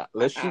 like, I,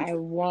 let's shoot. I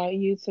want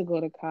you to go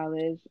to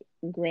college.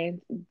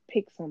 Grant,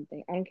 pick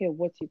something. I don't care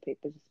what you pick,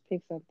 but just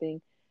pick something.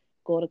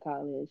 Go to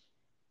college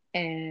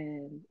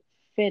and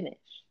finish.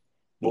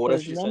 But what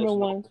if Because she number says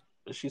no? one,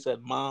 If she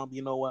said, "Mom,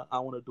 you know what? I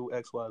want to do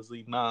X, Y,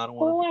 Z." Nah, I don't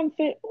want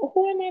to do.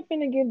 who am I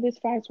finna give this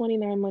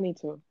 529 money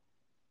to?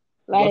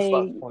 What's Like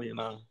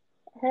 529?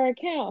 her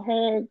account,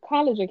 her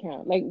college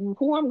account. Like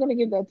who I'm gonna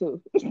give that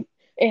to?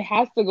 It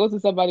has to go to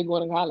somebody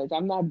going to college.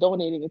 I'm not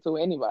donating it to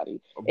anybody.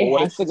 But It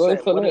what if has to she go to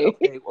said, "What?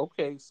 Soleil.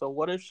 Okay. So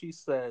what if she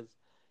says,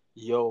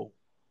 yo,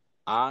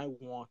 I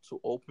want to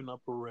open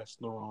up a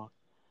restaurant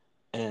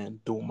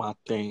and do my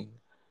thing.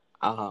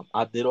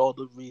 I did all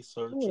the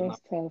research, Oh, and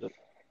that's tough.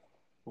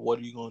 what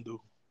are you gonna do?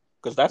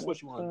 Because that's what That's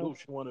she want to tough.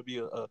 do. She want to be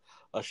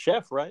a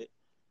chef, right?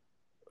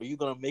 Are you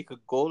gonna make her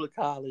go to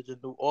college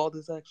and do all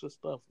this extra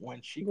stuff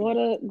when she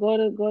could? Go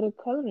to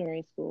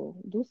culinary school.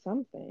 Do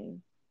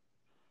something.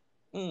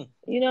 Mm,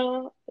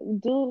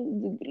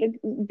 Like,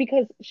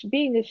 because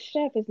being a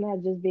chef is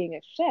not just being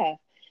a chef.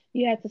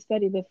 You have to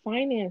study the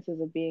finances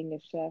of being a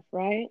chef,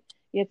 right?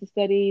 You have to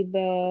study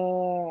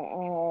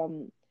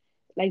the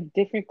like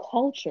different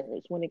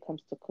cultures when it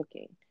comes to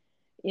cooking.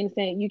 You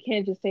understand? You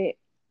can't just say,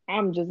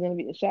 I'm just gonna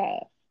be a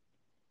chef.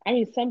 I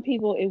mean, some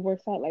people it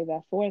works out like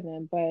that for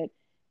them, but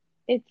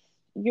it's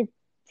you're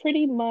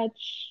pretty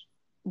much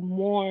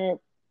more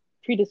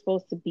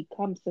predisposed to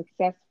become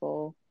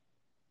successful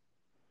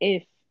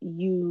if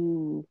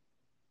you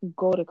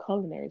go to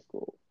culinary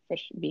school for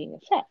being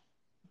a chef.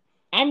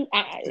 And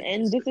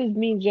this is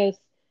me just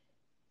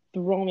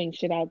throwing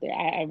shit out there.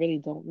 I really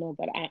don't know,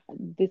 but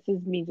this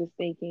is me just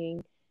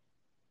thinking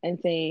and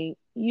saying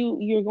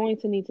you're going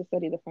to need to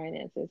study the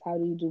finances. How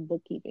do you do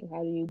bookkeeping?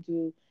 How do you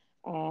do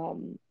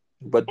um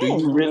but I do don't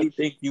you know what really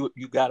think you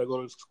got to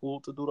go to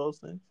school to do those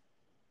things?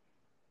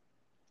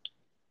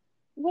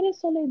 what is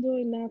Soleil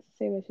doing now to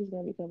say that she's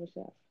gonna become a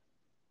chef?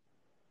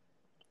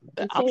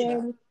 I mean,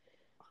 Soleil,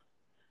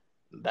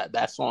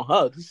 that's on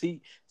her.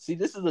 See,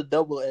 this is a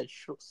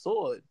double-edged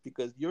sword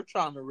because you're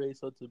trying to raise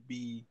her to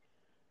be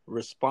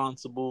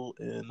responsible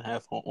and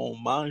have her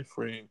own mind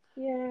frame.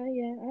 yeah,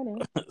 I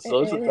know. It,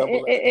 So it's a it,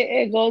 double. it, it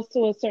it goes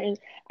to a certain.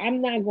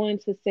 I'm not going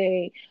to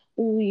say,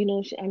 oh,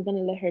 I'm gonna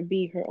let her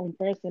be her own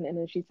person, and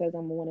then she says, I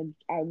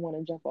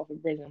wanna jump off a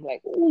bridge. And I'm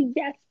like, oh,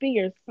 yes, be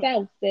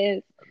yourself,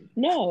 sis.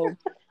 No,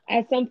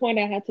 at some point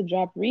I had to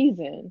drop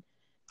reason,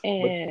 But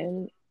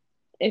and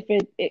if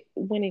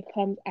when it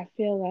comes, I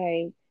feel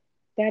like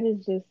that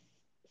is just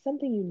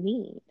something you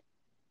need.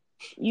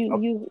 You uh,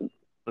 you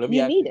let me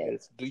you ask need you it.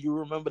 this: do you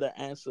remember the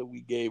answer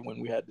we gave when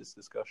we had this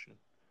discussion?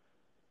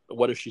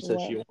 What if she said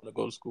she What? didn't want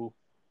to go to school?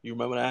 You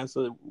remember the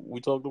answer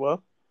we talked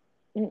about?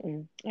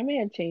 Mm-mm. I may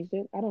have changed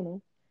it. I don't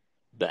know.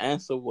 The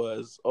answer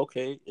was,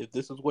 okay, if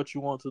this is what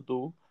you want to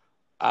do,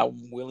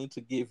 I'm willing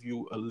to give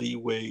you a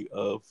leeway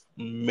of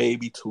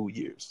maybe 2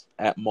 years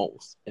at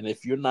most. And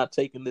if you're not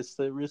taking this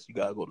serious, you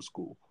gotta go to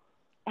school.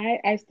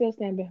 I still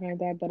stand behind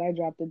that, but I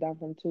dropped it down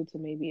from 2 to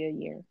maybe a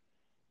year.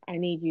 I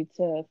need you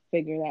to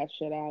figure that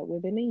shit out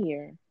within a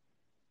year.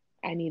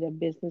 I need a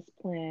business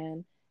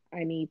plan.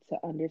 I need to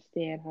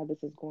understand how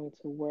this is going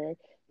to work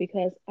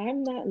because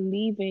I'm not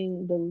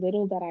leaving the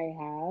little that I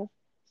have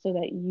so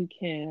that you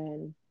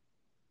can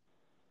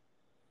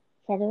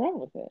fuck around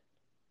with it.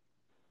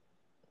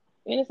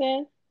 You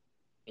understand?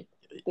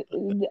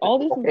 Okay,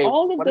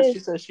 All of what if this, she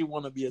says she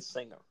want to be a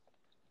singer?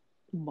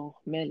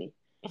 Many.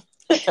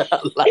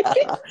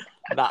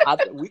 Now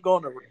we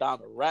going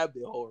down a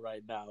rabbit hole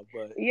right now,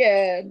 but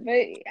Yeah,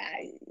 but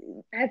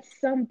at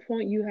some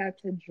point you have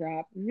to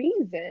drop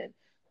reason.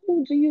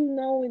 Who do you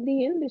know in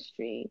the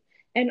industry?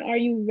 And are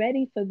you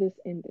ready for this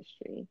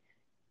industry?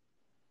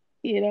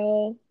 You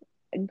know,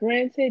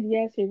 granted,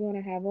 yes, you're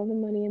going to have all the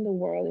money in the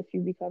world if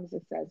you become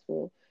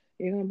successful.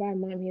 You're going to buy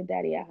mommy and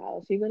daddy a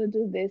house. You're going to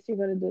do this, you're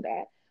going to do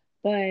that.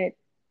 But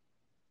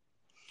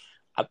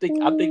I think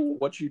who,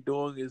 what you're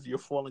doing is you're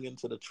falling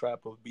into the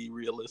trap of be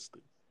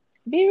realistic.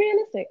 be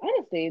realistic.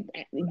 Honestly,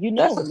 you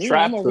That's know a me, I'm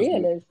trap a for me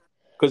realist.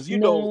 because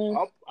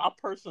No, our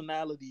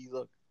personalities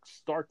are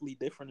starkly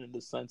different in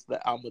the sense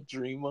that I'm a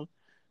dreamer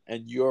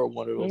and you're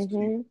one of those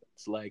people. hmm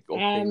It's like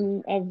okay,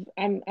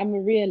 I'm a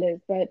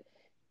realist, but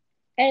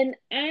and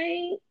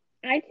I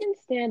can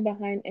stand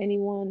behind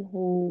anyone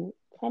who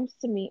comes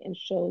to me and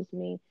shows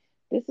me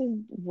this is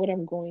what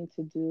I'm going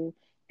to do,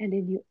 and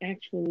then you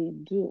actually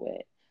do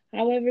it.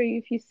 However,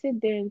 if you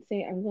sit there and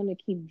say I'm going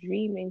to keep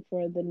dreaming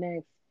for the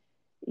next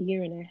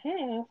year and a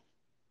half,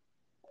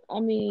 I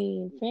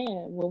mean,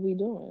 fam, what we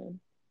doing?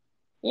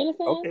 You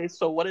understand? okay.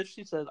 So what if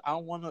she says I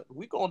want to?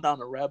 We going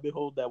down a rabbit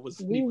hole that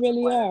wasn't We even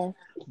really planned. are.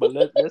 But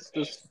let's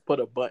just put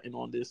a button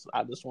on this.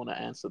 I just want to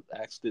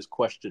ask this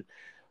question.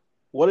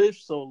 What if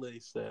Soleil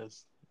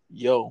says,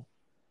 "Yo,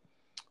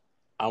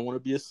 I want to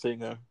be a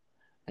singer,"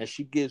 and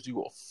she gives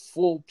you a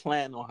full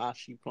plan on how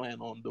she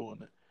plan on doing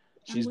it.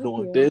 I'm She's with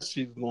doing you. this,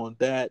 she's doing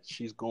that,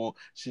 she's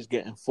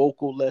getting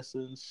vocal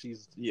lessons,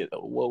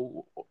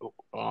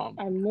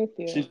 I'm with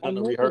you. she's I'm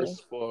gonna with you. rehearse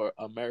for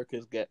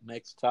America's Get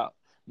Next Top.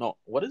 No,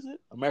 what is it?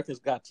 America's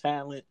Got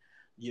Talent.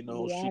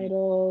 The She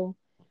idol.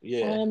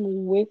 yeah.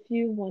 I'm with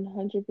you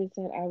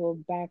 100%. I will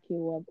back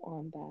you up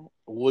on that.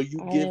 Will you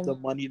I give the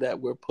am. money that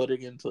we're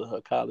putting into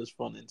her college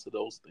fund into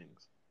those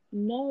things?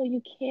 No,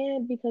 you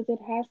can't because it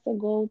has to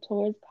go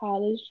towards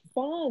college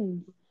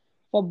funds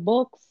for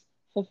books,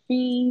 for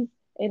fees.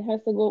 It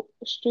has to go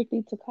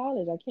strictly to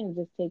college. I can't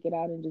just take it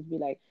out and just be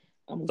like,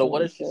 I'm So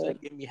what going if she to.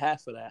 said, "Give me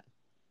half of that"?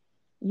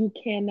 You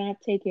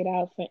cannot take it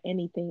out for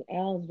anything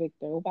else,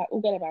 Victor. O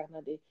get it back,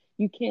 Nadi.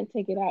 You can't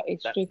take it out.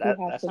 It strictly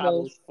has That's to how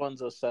go. those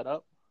funds are set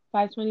up.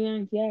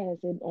 529, yes.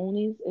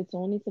 It's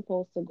only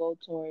supposed to go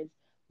towards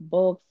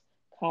books,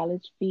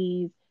 college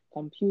fees,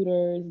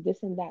 computers,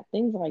 this and that,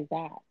 things like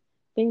that.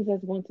 Things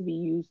that's going to be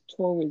used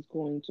towards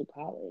going to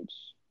college.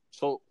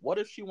 So what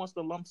if she wants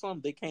the lump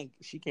sum?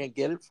 She can't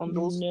get it from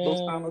those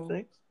kind of No,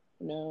 things.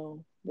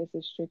 no. This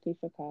is strictly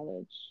for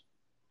college.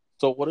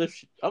 So what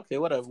if okay,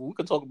 whatever. We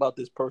can talk about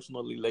this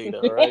personally later.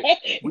 All right,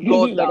 we Because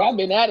go he's like, down I've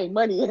been adding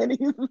money and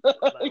he's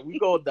like we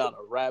go down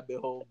a rabbit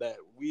hole that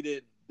we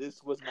didn't.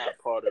 This was not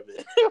part of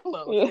it.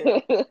 Okay,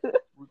 like,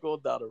 we go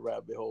down a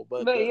rabbit hole.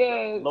 But but the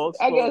yeah, long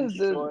I guess story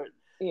the short,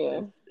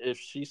 yeah. if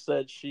she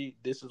said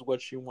this is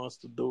what she wants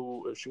to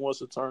do, if she wants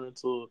to turn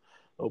into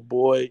a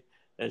boy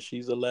and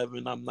she's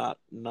 11, I'm not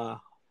nah.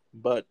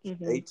 But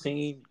Mhm.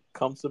 18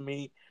 comes to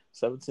me,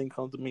 17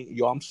 comes to me.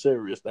 Yo, I'm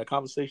serious. That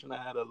conversation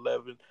I had at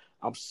 11,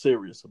 I'm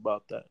serious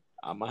about that.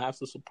 I'm gonna have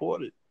to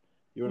support it.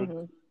 You're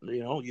Mhm.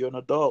 you're an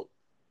adult.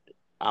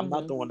 I'm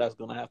not Mhm. the one that's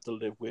gonna have to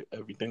live with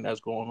everything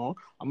that's going on.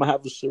 I'm gonna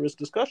have a serious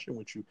discussion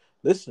with you.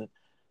 Listen,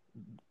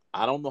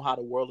 I don't know how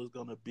the world is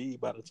gonna be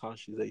by the time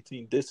she's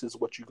 18. This is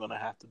what you're gonna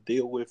have to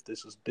deal with.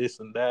 This is this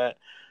and that,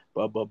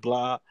 blah blah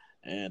blah.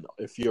 And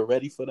if you're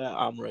ready for that,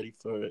 I'm ready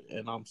for it,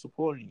 and I'm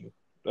supporting you.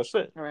 That's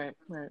it. Right.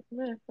 Right.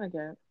 Yeah, I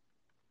get it.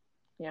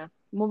 Yeah.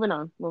 Moving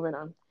on. Moving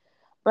on.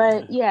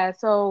 But Yeah. yeah,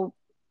 so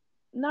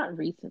not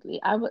recently.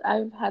 I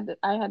had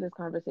this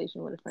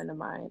conversation with a friend of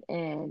mine,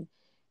 and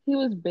he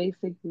was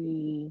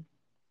basically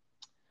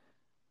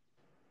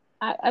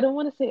I don't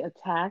want to say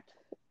attacked.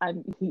 I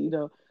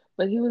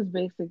but he was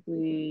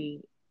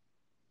basically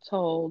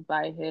told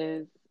by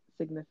his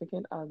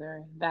significant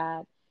other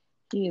that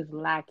he is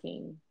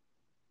lacking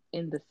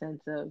in the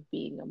sense of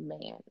being a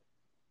man.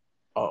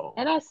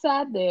 And Oh, I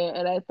sat there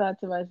and I thought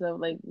to myself,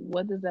 like,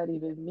 what does that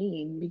even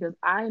mean? Because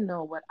I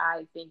know what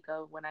I think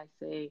of when I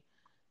say,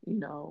 you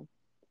know,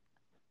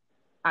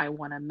 I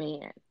want a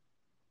man.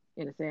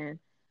 You understand?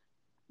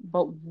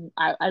 But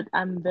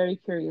I'm very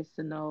curious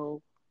to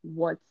know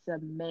what's a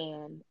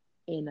man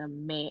in a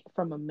man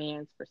from a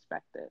man's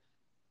perspective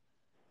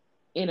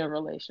in a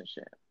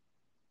relationship.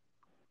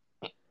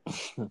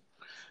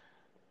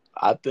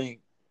 I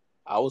think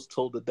I was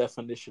told the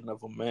definition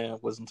of a man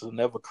wasn't to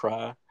never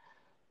cry,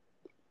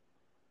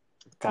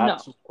 got No.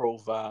 to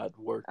provide,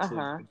 work Uh till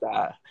you huh.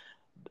 die.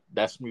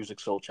 That's Music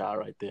Soul Child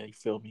right there. You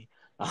feel me?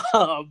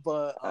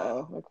 but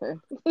Oh, okay.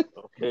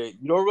 okay,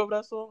 you don't remember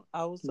that song?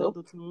 I was told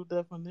Nope. the true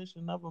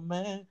definition of a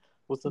man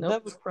was to Nope.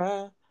 never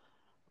cry,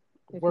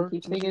 If you work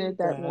keep till singing you it,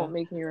 that die, won't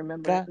make me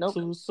remember it. got Nope.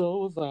 to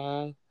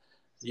survive.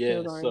 Still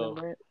Yeah, don't so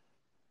remember it.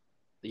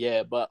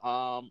 yeah, but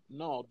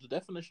no, the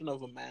definition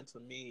of a man to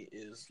me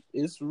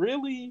is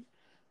really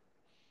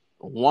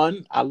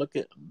one. I look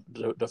at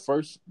the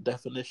first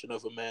definition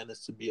of a man is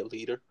to be a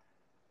leader.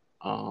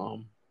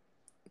 Um,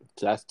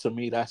 that's to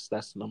me that's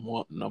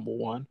number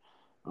one.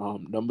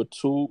 Number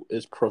two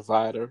is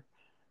provider,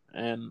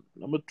 and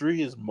number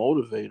three is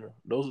motivator.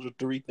 Those are the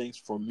three things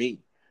for me.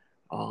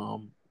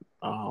 Um,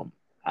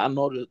 I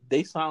know that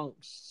they sound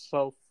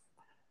so.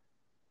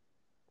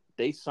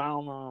 They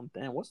sound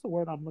damn. What's the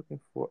word I'm looking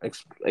for?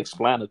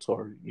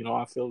 Explanatory.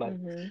 I feel like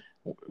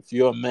Mm-hmm. if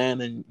you're a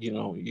man and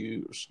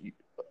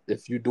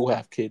if you do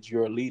have kids,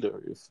 you're a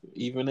leader. If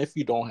even if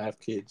you don't have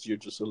kids, you're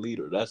just a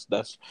leader. That's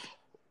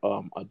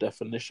a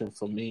definition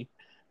for me.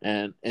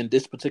 And in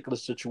this particular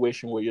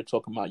situation where you're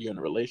talking about you're in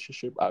a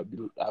relationship, I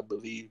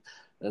believe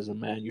as a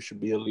man you should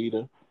be a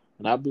leader,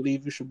 and I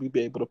believe you should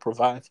be able to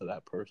provide for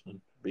that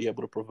person, be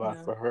able to provide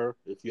Yeah. for her.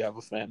 If you have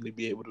a family,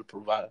 be able to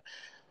provide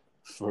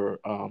for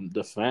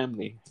the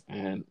family,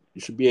 and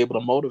you should be able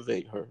to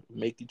motivate her,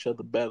 make each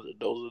other better.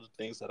 Those are the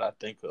things that I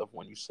think of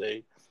when you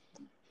say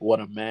what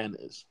a man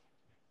is.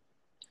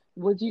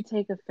 Would you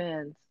take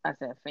offense? I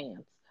said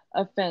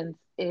offense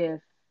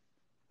if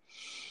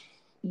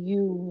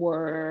you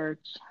were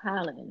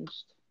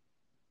challenged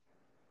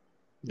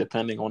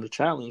Depending on the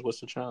challenge, what's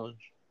the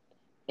challenge?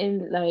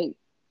 and like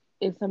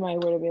if somebody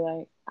were to be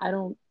like, I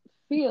don't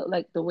feel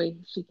like the way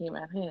she came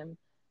at him,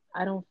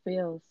 I don't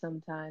feel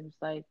sometimes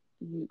like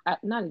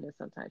not even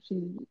sometimes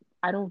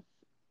I don't,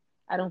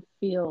 I don't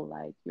feel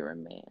like you're a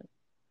man.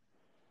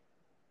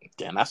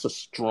 Damn, that's a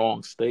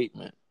strong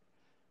statement.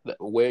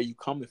 Where are you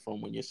coming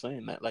from when you're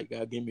saying that? Like,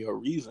 God, give me a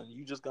reason.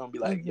 You just gonna be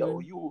like, yo,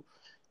 Hmm.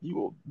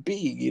 you a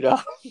big.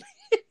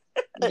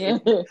 Yeah,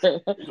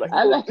 Like you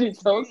I've a actually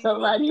bitch, told B,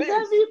 you a somebody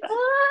that bitch.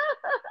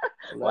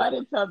 before. Well, I Like,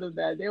 didn't tell them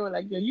that. They were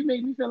like, "Yo, you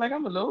make me feel like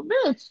I'm a little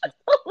bitch."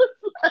 I was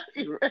like,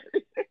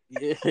 "Really?"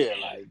 yeah,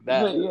 like But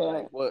that. yeah,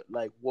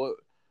 Like what?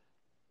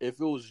 If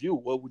it was you,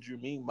 what would you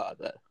mean by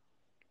that?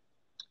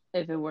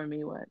 if it were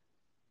me, what?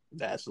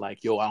 That's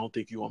like, yo, I don't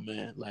think you a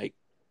man. Like,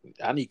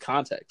 I need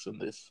context in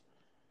this.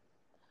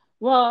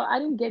 Well, I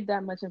didn't get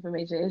that much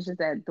information. It's just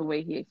that the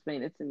way he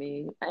explained it to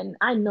me, and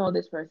I know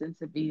this person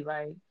to be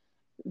like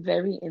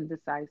very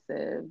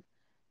indecisive.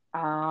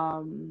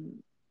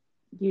 Um,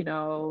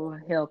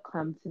 he'll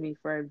come to me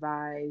for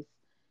advice,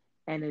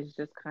 and it's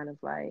just kind of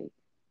like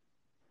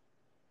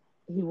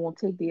he won't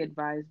take the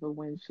advice, but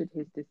when shit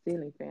hits the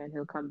ceiling fan,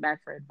 he'll come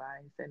back for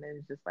advice, and then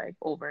it's just like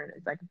over, and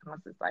it's like a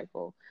constant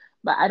cycle.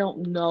 But I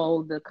don't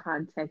know the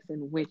context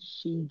in which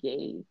she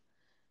gave.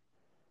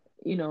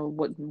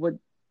 What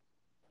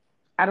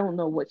I don't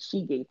know what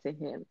she gave to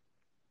him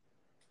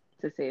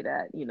to say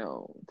that,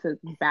 to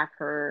back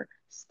her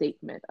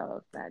statement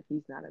of that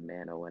he's not a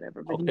man or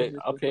whatever. But he Okay,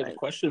 just was okay. The like,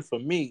 question for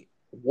me,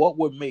 what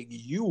would make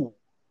you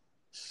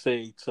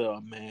say to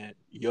a man,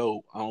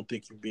 yo, I don't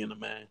think you being a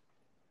man?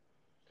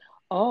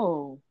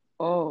 oh,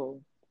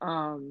 oh,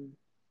 um,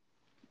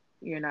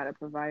 you're not a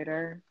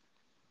provider.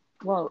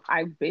 Well,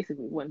 I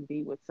basically wouldn't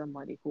be with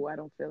somebody who I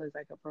don't feel is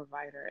like a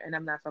provider. And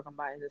I'm not talking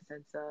about in the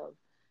sense of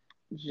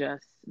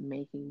just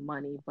making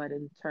money, but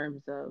in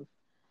terms of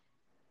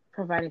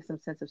providing some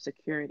sense of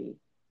security,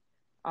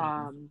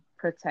 Hmm.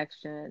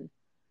 protection,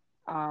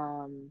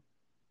 um,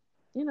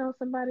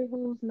 somebody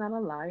who's not a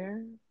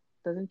liar,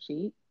 doesn't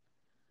cheat,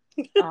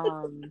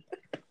 um,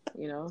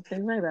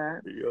 things like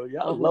that, Yo,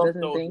 y'all or who love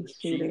doesn't throwing think this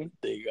cheating cheating.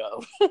 thing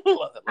out.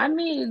 I Like,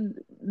 mean,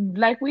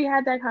 like we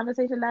had that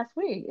conversation last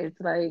week. It's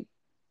like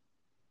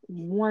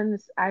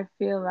once I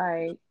feel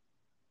like,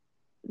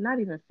 not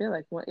even feel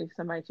like if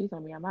somebody cheats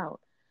on me, I'm out.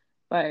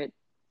 But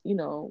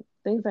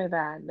things like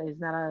that. There's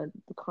not a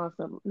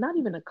constant, not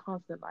even a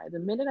constant lie. The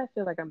minute I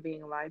feel like I'm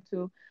being lied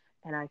to,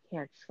 and I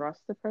can't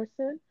trust the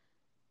person,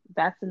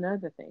 that's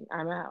another thing.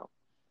 I'm out.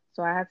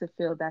 So I have to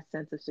feel that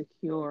sense of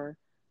secure.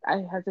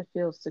 I have to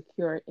feel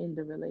secure in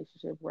the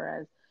relationship.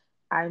 Whereas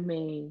I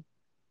may,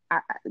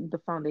 the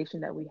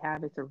foundation that we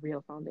have, it's a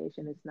real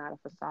foundation. It's not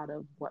a facade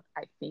of what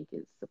I think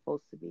is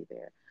supposed to be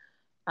there.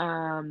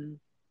 Um,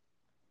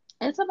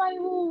 and somebody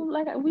who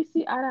like we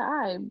see eye to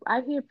eye.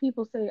 I hear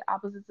people say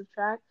opposites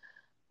attract.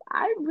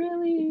 I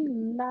really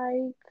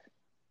like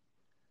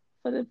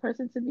for the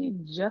person to be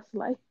just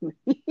like me.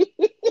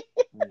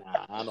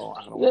 nah, I You don't.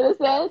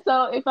 understand?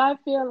 So if I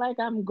feel like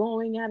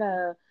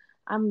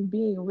I'm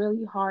being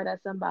really hard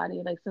at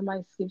somebody, like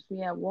somebody skips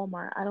me at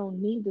Walmart, I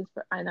don't need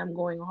and I'm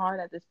going hard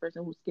at this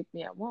person who skipped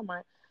me at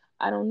Walmart.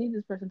 I don't need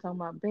this person talking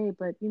about, babe,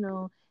 but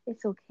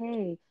it's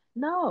okay.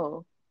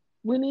 No,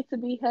 we need to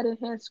be head and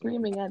hand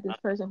screaming at this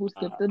person who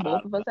skipped the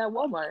both of us at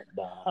Walmart.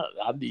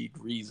 I need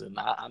reason.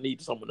 I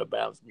need someone to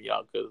balance me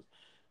out because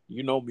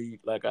you know me.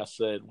 Like I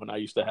said, when I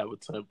used to have a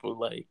temper,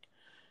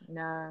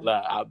 Nah,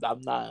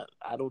 I'm not.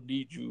 I don't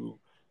need you.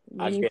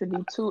 we I need can't. to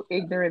be two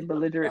ignorant,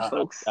 belligerent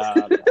folks.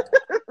 Nah.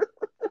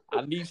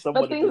 I need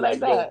someone But to be things like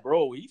like, yo, that.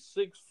 bro, he's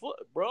 6 foot,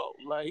 bro.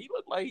 Like he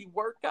look like he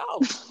worked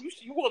out.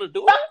 You want to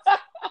do this?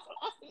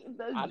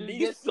 That's I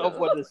need jujitsu.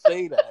 someone to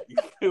say that. You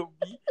feel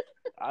me?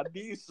 I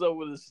need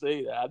someone to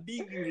say that. I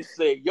need you to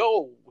say,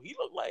 yo, he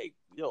look like,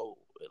 yo,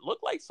 it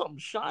looked like something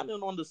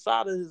shining on the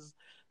side of his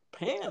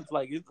pants.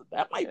 Like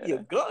that might be a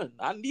Yeah. gun.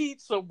 I need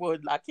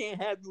someone. I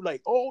can't have you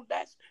like, oh,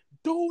 that's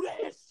do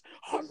this.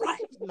 All right,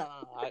 nah,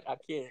 I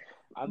can't.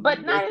 I But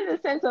need a not in the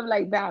sense of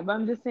like that. But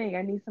I'm just saying,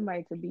 I need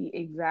somebody to be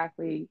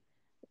exactly,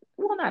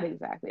 well, not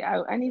exactly.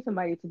 I need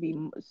somebody to be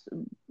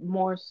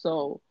more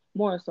so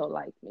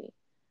like me.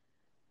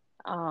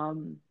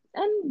 And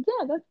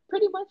yeah, that's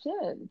pretty much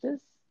it.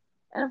 Just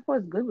and of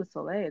course, good with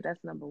Soleil.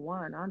 That's number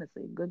one.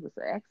 Honestly, good with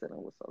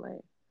excellent with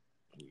Soleil.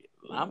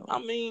 You I know.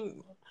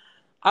 mean,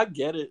 I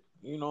get it.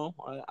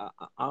 I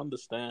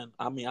understand.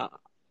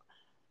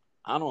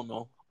 I don't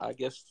know. I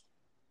guess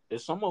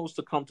if someone was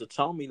to come to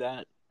tell me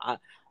that,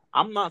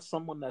 I'm not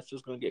someone that's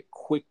just gonna get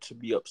quick to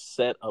be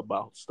upset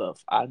about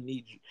stuff. I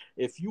need you.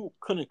 If you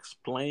couldn't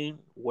explain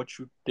what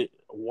you did,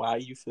 why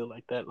you feel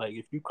like that, like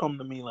if you come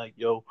to me like,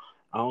 yo,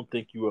 I don't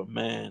think you're a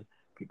man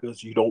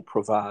because you don't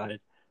provide,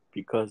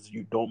 because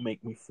you don't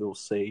make me feel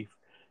safe,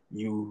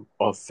 you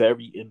are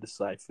very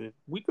indecisive.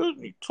 We could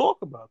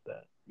talk about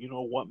that.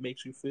 What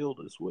makes you feel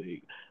this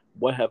way?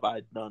 What have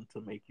I done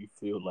to make you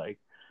feel like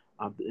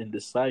I'm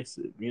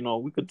indecisive? We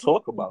could Mhm,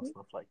 talk about mhm.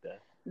 stuff like that.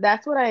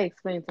 That's what I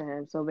explained to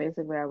him. So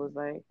basically, I was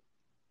like,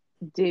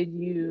 "Did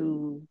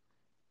you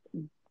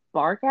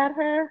bark at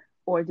her,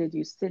 or did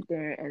you sit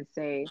there and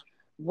say,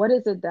 what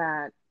is it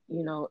that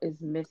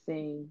is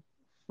missing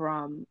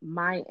from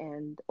my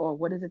end, or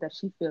what is it that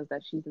she feels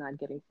that she's not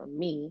getting from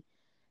me?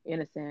 You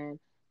understand?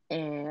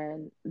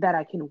 And that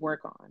I can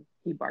work on."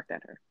 He barked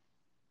at her.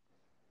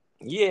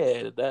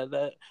 Yeah,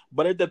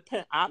 but it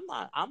depends.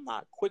 I'm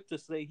not quick to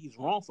say he's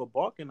wrong for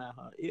barking at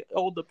her. It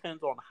all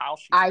depends on how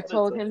she I said it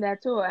told to him him.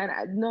 that too,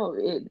 and no,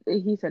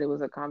 he said it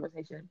was a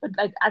conversation, but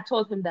like I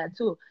told him that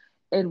too.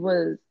 It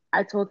was.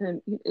 I told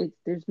him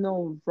there's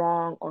no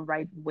wrong or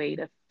right way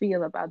to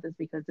feel about this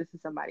because this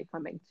is somebody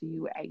coming to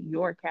you at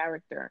your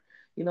character,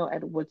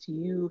 at what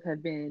you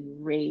have been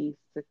raised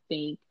to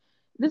think.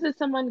 This is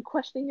someone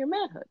questioning your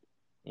manhood.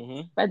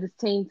 Hmm. But at the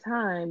same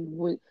time,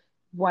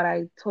 what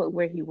I told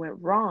where he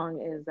went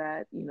wrong is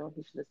that he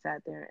should have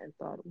sat there and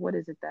thought, what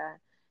is it that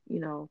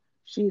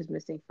she's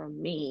missing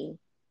from me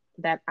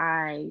that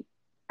I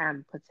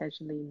am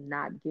potentially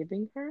not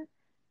giving her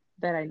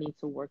that I need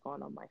to work on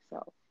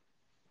myself.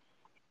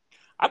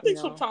 I You think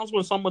know. sometimes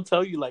when someone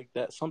tell you like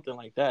that, something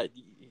like that,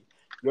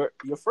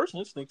 your first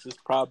instinct is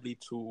probably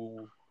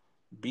to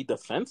be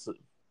defensive.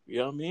 You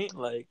know what I mean?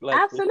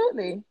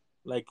 Absolutely,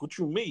 Like what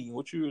you mean?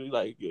 What you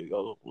like? You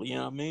know what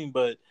I mean?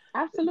 But if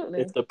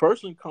absolutely. the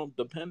person comes,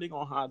 depending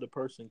on how the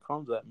person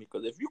comes at me,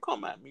 because if you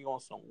come at me on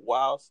some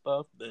wild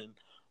stuff, then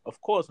of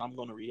course I'm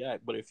gonna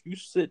react. But if you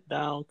sit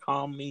down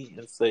calmly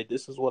and say,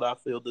 "This is what I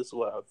feel. This is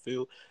what I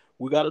feel,"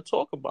 we got to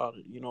talk about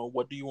it.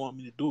 What do you want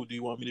me to do? Do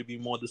you want me to be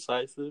more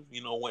decisive?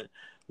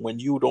 When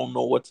you don't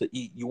know what to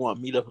eat, you want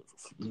me to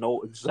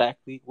know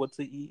exactly what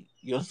to eat.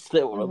 You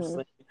understand what I'm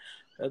Mhm.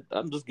 saying?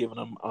 I'm just giving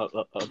them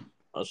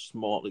a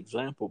small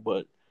example,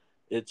 but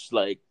it's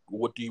like,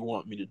 what do you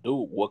want me to do?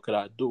 What could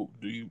I do?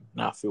 Do you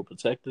not feel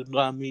protected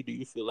by me? Do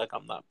you feel like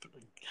I'm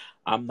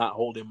not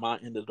holding my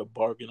end of the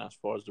bargain as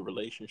far as the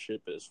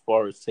relationship, as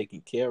far as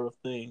taking care of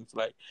things?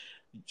 Like,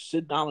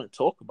 sit down and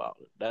talk about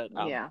it. That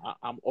Yeah.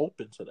 I'm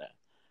open to that.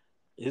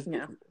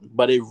 Yeah.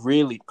 But it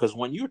really, because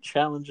when you're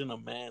challenging a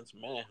man's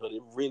manhood,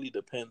 it really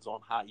depends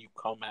on how you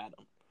come at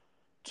him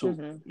too.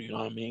 Mhm. You know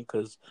what I mean?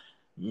 Because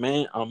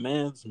a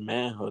man's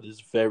manhood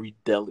is very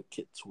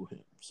delicate to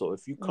him. So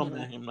if you come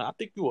Mhm. at him, I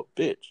think you a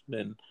bitch,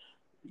 then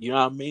you know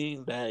what I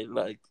mean. That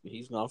like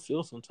he's gonna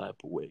feel some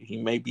type of way. He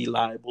may be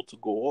liable to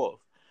go off.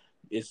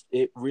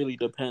 It really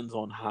depends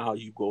on how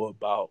you go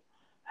about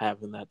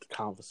having that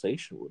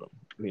conversation with him.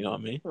 You know what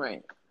I mean?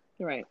 Right.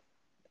 Right.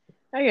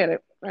 I get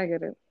it. I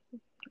get it.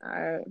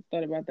 I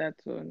thought about that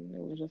too, and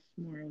it was just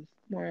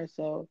more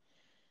so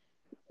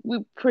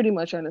we pretty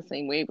much on the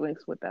same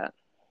wavelengths with that.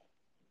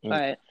 Mm.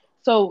 But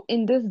so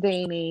in this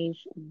day and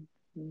age,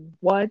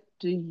 what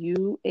do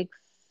you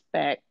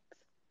expect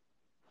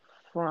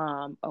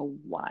from a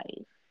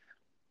wife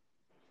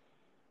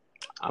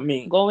I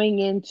mean, going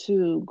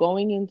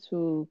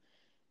into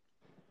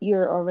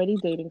you're already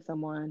dating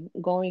someone,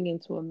 going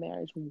into a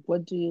marriage,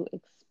 what do you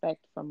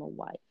expect from a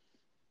wife?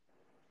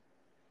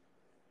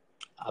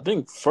 I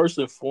think first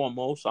and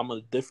foremost, I'm in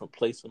a different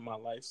place in my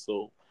life,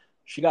 so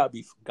she gotta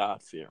be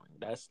God fearing.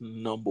 That's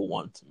number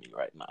one to me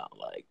right now.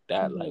 Like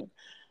that, like Mhm.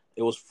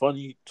 it was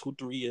funny 2,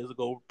 3 years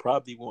ago.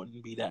 Probably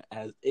wouldn't be that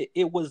as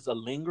it was a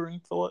lingering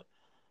thought,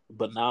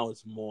 but now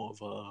it's more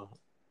of a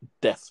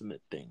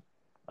definite thing.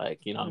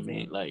 Like you know what I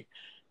mean? Mhm. Like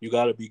you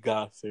gotta be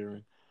God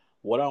fearing.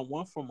 What I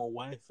want from a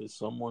wife is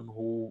someone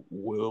who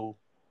will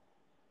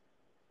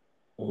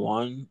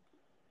one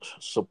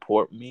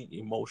support me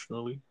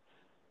emotionally.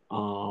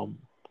 Um,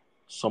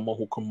 Someone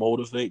who can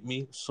motivate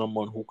me,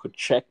 someone who could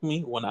check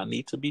me when I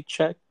need to be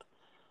checked,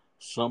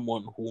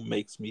 someone who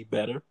makes me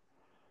better,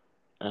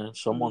 and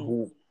someone Mhm.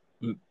 who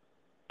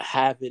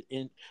have it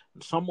in,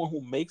 someone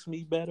who makes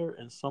me better,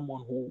 and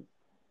someone who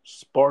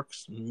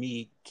sparks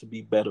me to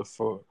be better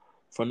for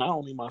not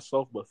only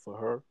myself but for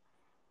her.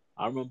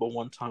 I remember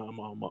one time,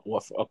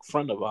 a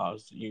friend of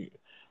ours,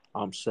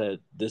 said,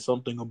 "There's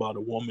something about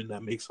a woman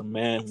that makes a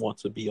man want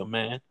to be a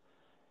man."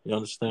 You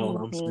understand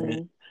what I'm saying?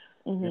 Mhm.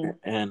 Mhm.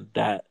 And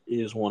that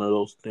is one of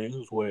those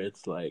things where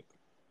it's like,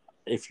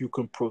 if you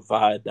can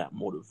provide that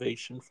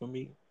motivation for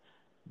me,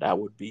 that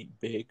would be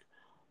big.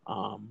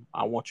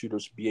 I want you to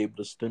be able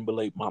to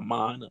stimulate my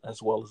mind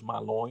as well as my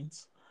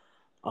loins.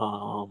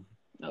 Um,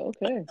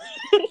 Okay.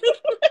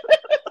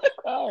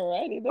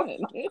 Alrighty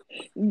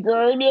then.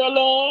 Burn your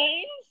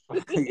loins.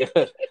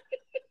 Yeah,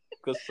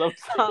 because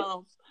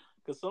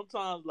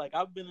sometimes, like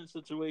I've been in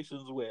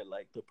situations where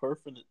like the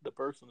person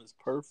is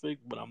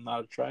perfect, but I'm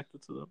not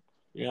attracted to them.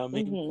 You know what I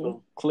mean? Mhm.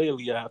 So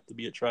clearly, I have to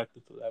be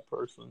attracted to that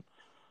person.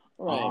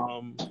 Right.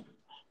 Um,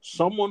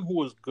 Someone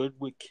who is good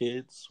with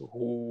kids,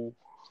 who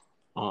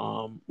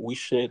we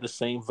share the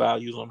same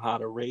values on how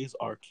to raise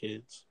our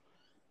kids.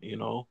 You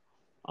know,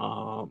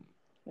 um,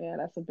 Yeah,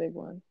 that's a big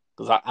one.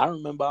 because I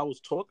remember I was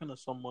talking to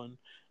someone,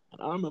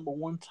 and I remember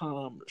one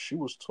time she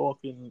was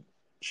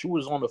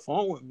on the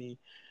phone with me,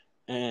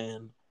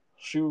 and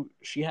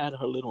she had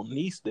her little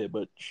niece there,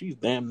 but she's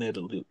damn near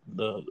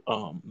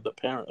the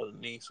parent of the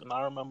niece. And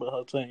I remember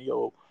her saying,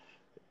 "Yo,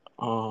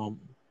 um,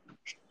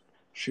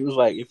 she was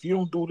like, if you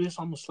don't do this,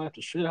 I'm gonna slap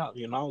the shit out of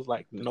you." And I was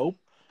like, "Nope."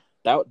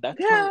 That turned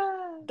Yeah.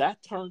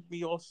 that turned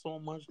me off so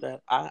much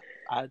that I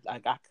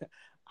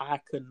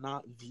could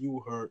not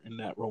view her in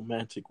that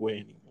romantic way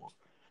anymore.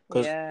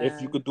 Because if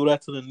you Yeah. could do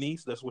that to the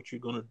niece, that's what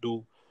you're gonna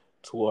do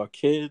to our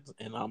kids.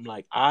 And I'm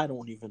like, I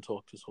don't even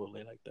talk to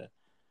Soleil like that.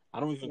 I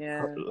don't even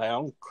Yeah. like I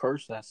don't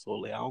curse at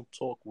Soleil. I don't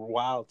talk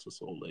wild to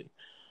Soleil.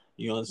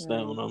 You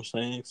understand Right. what I'm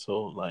saying?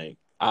 So like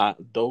I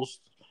those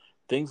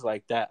things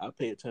like that, I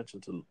pay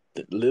attention to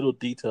little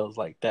details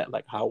like that.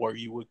 Like how are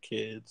you with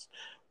kids?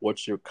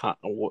 What's your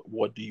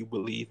what do you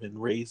believe in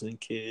raising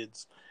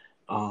kids?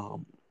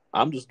 Um,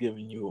 I'm just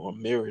giving you a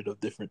myriad of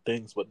different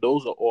things, but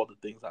those are all the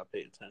things I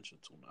pay attention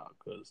to now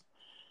because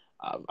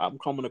I'm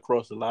coming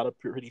across a lot of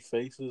pretty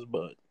faces,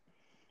 but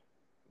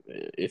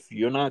if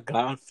you're not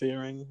God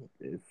fearing,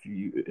 if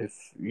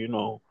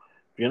you're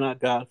not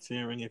God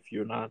fearing, if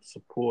you're not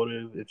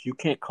supportive, if you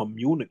can't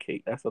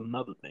communicate, that's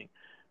another thing.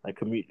 Like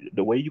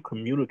the way you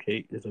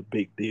communicate is a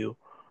big deal.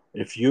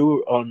 If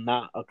you are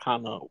not a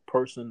kind of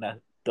person that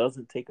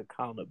doesn't take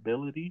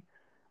accountability,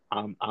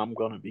 I'm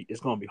gonna be.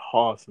 It's gonna be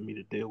hard for me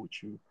to deal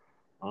with you.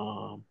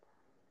 Um,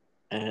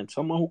 and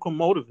someone who can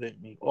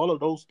motivate me. All of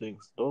those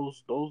things.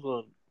 Those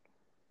are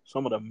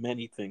some of the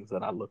many things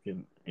that I look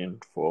in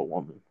for a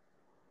woman.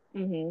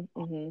 Mhm.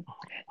 Mhm.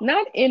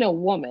 Not in a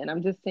woman.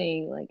 I'm just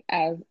saying, like,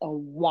 as a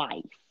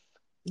wife,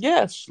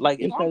 Yes, like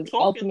if I'm because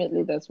talking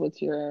ultimately that's what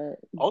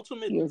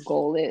ultimately, your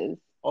goal is.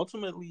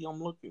 ultimately,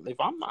 I'm looking. If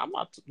I'm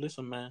not.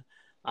 Listen, man.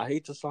 I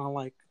hate to sound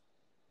like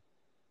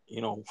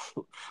you know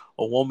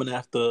a woman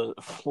after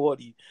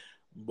 40,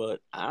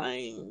 but I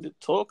ain't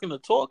talking to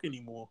talk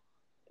anymore.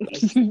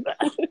 Like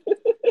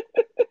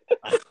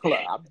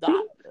I'm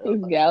not.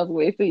 These gals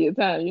wasting your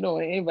time. You don't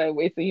want anybody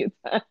wasting your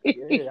time.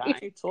 Yeah, I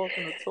ain't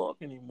talking to talk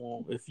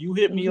anymore. If you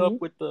hit me up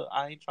Mhm. with the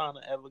I ain't trying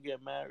to ever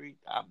get married,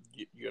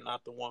 you're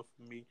not the one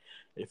for me.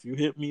 If you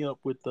hit me up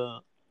with the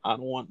I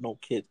don't want no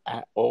kids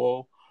at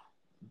all,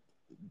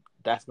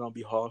 that's gonna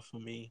be hard for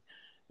me.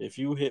 If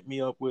you hit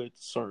me up with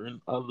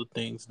certain other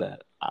things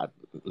that I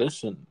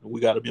listen, we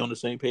got to be on the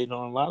same page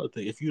on a lot of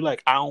things. If you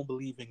like, I don't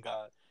believe in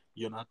God,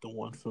 you're not the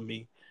one for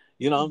me.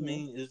 You know what I Mhm.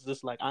 mean? It's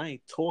just like I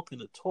ain't talking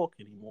to talk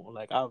anymore.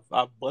 Like I've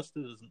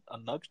busted as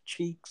enough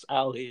cheeks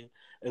out here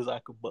as I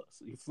could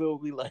bust. You feel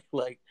me? Like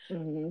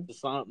Mhm. to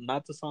sound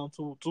not to sound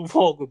too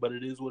vulgar, but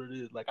it is what it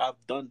is. Like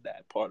I've done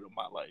that part of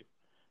my life.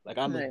 Like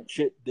I Right.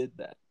 legit did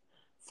that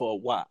for a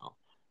while,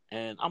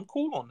 and I'm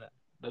cool on that.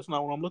 That's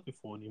not what I'm looking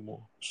for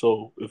anymore.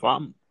 So if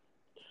I'm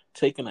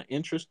taking an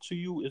interest to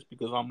you, it's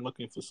because I'm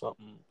looking for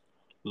something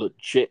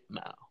legit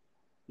now.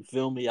 You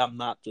feel me? I'm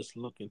not just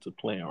looking to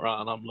play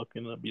around. I'm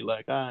looking to be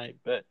like, I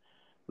bet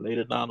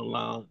later down the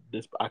line,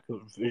 this I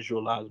could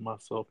visualize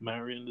myself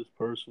marrying this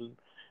person,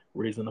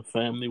 raising a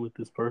family with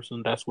this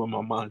person. That's where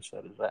my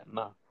mindset is at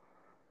now.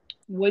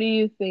 What do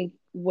you think?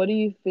 What do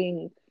you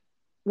think?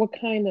 What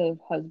kind of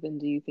husband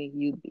do you think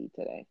you'd be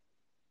today?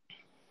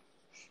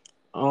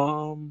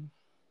 Um,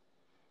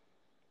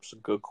 it's a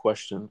good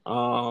question.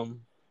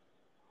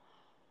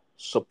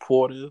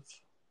 Supportive.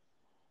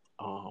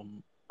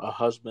 A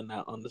husband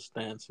that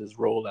understands his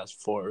role as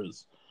far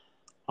as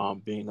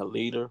being a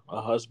leader.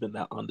 A husband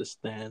that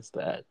understands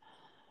that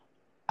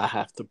I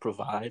have to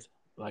provide.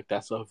 Like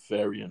that's a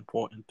very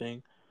important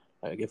thing.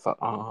 Like if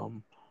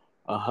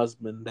a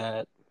husband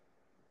that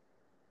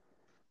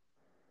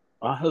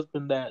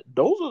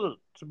those are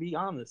to be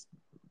honest,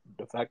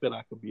 the fact that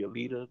I could be a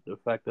leader, the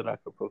fact that I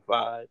could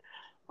provide,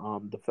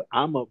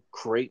 I'm a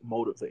great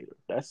motivator.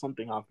 That's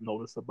something I've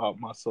noticed about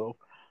myself.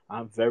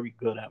 I'm very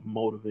good at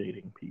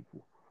motivating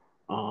people.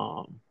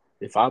 Um,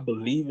 if I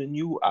believe in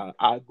you,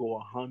 I go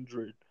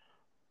 100.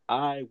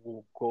 I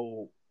will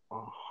go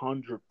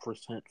 100%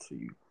 for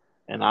you,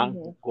 and I Mhm.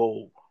 will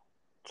go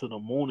to the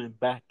moon and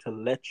back to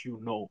let you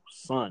know,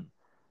 son,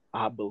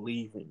 I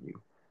believe in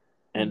you.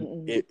 And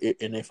Mhm.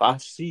 and if I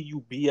see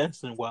you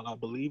BSing while I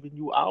believe in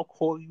you, I'll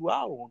call you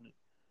out on it.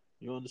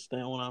 You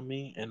understand what I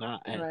mean?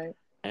 Right.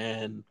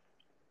 And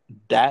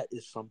that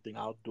is something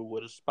I'll do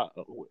with a spot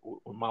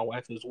with my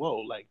wife as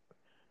well. Like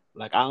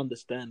I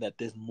understand that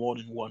there's more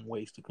than one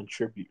ways to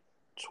contribute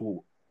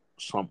to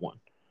someone.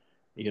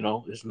 You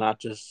know, it's not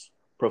just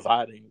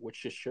providing,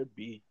 which it should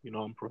be. You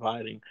know, I'm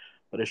providing,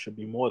 but it should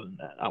be more than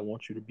that. I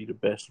want you to be the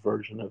best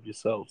version of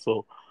yourself.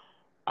 So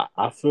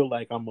I feel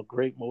like I'm a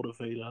great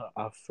motivator.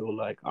 I feel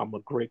like I'm a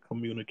great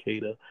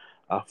communicator.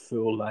 I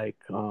feel like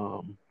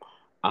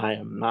I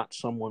am not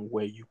someone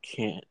where you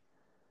can't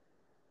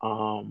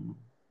um,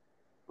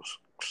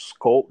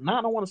 scold. Not,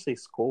 I don't want to say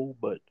scold,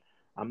 but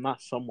I'm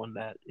not someone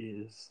that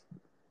is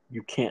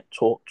you can't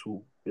talk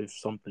to if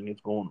something is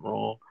going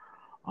wrong.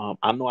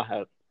 I know I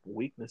have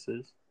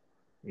weaknesses.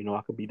 You know,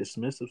 I could be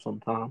dismissive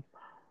sometimes.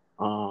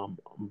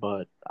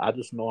 But I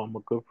just know I'm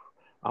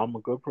a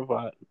good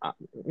provider.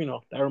 You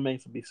know, that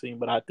remains to be seen.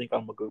 But I think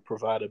I'm a good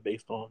provider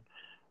based on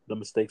the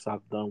mistakes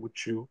I've done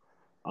with you.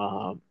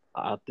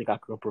 I think I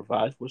could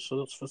provide for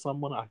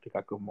someone. I think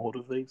I could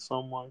motivate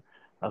someone.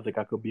 I think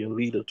I could be a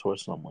leader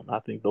towards someone. I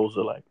think those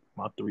are like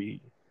my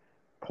 3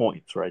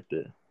 points right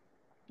there.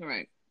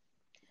 Right.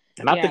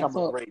 And I think Yeah. I'm a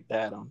So. great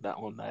dad on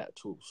that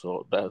too.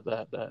 So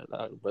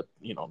but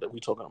you know that we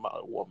talking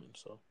about a woman.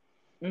 So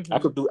Hmm. I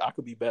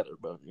could be better,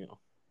 but you know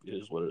it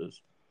is what it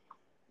is.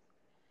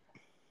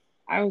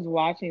 I was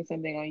watching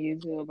something on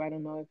YouTube. I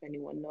don't know if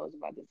anyone knows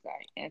about this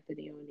guy,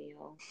 Anthony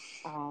O'Neill.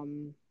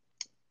 Um,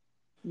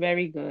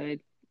 Very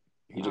good.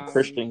 He's a Um,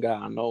 Christian guy.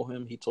 I know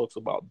him. He talks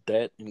about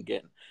debt and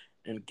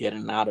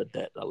getting out of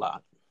debt a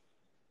lot.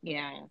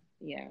 yeah,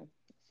 yeah.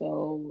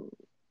 So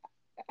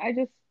I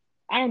just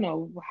I don't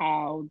know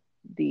how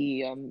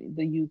the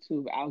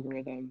YouTube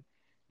algorithm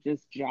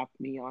just dropped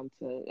me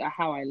onto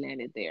how I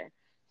landed there.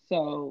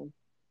 So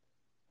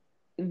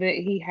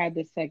he had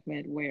this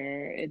segment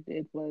where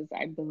it was,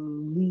 I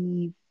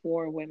believe,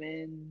 4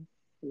 women,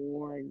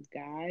 4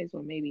 guys,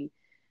 or maybe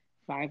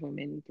 5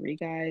 women, 3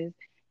 guys,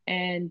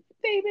 and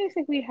they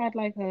basically had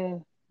like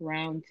a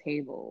round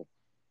table,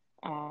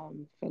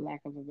 for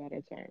lack of a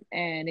better term,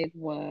 and it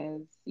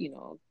was,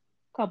 a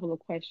couple of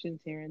questions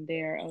here and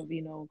there of,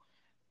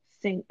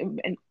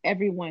 and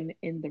everyone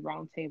in the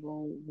round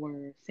table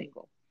were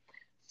single.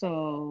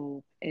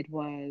 So it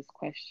was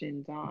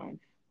questions on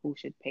who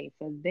should pay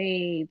for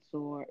dates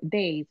or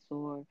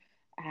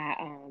uh,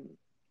 um,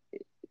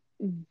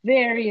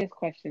 various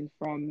questions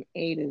from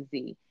A to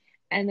Z.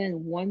 And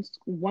then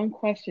one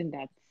question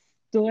that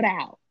stood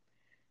out,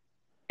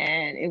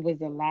 and it was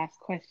the last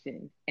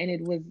question. And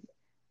it was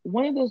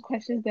one of those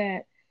questions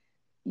that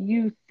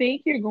you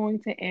think you're going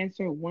to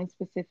answer one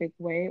specific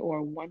way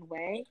or one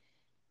way,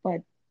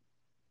 but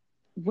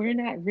we're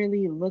not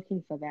really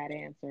looking for that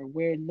answer.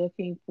 We're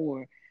looking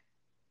for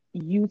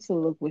you to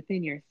look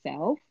within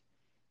yourself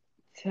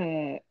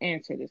to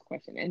answer this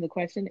question. And the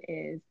question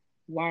is,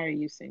 why are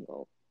you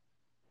single?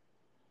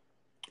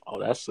 Oh,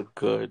 that's a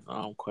good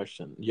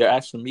question. You're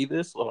asking me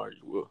this, or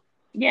you will?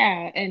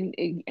 Yeah, and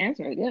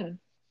answer it. Yeah.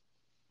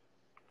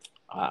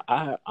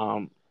 I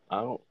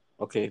don't.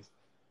 Okay,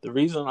 the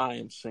reason I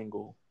am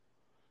single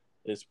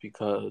is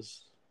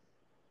because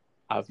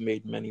I've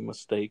made many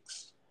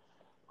mistakes,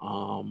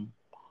 um,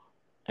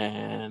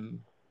 and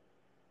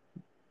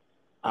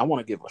I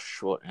want to give a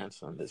short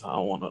answer on this. I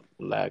don't want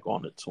to lag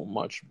on it too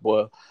much,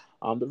 but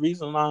the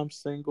reason I'm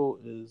single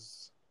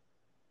is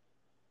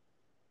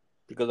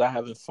because I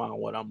haven't found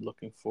what I'm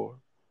looking for.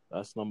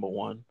 That's number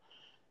one.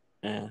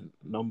 And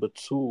number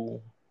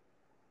two,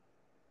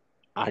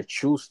 I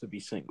choose to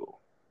be single.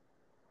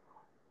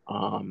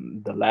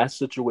 The last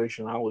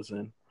situation I was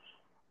in,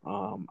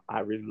 I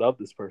really love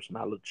this person.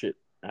 I legit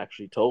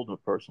actually told the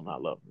person I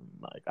love them.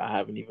 Like I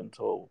haven't even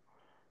told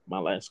my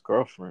last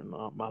girlfriend,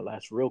 my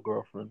last real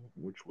girlfriend,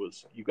 which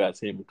was you guys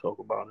hear me talk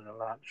about it a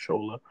lot,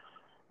 Shola.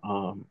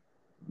 Um,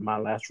 my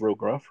last real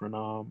girlfriend,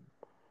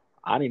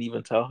 I didn't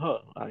even tell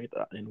her.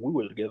 And we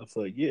were together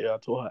for a year. I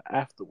told her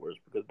afterwards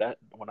because that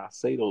when I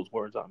say those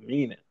words, I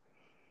mean it.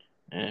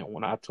 And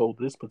when I told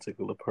this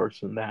particular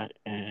person that,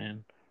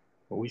 and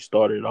we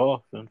started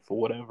off, and for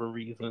whatever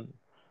reason,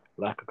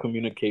 lack of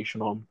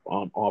communication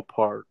on our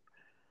part,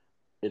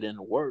 it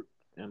didn't work.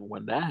 And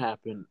when that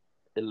happened,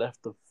 it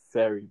left a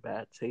very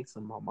bad taste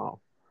in my mouth.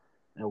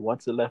 And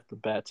once it left a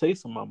bad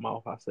taste in my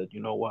mouth, I said,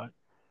 you know what?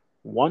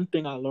 One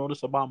thing I learned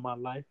about my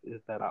life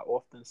is that I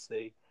often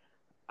say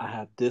I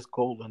have this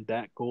goal and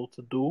that goal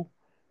to do,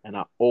 and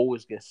I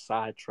always get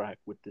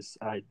sidetracked with this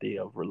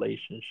idea of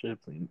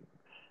relationships and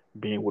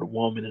being with a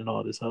woman and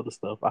all this other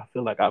stuff. I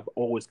feel like I've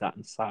always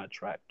gotten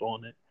sidetracked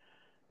on it.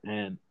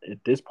 And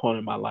at this point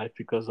in my life,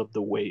 because of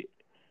the way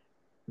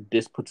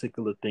this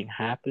particular thing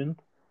happened,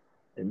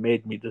 it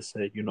made me just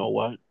say, you know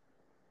what?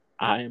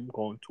 I am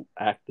going to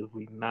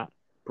actively not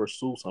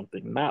pursue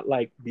something. Not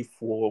like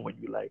before when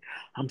you like,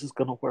 I'm just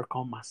gonna work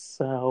on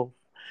myself,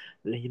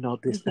 you know,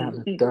 this, that,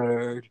 and the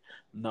third.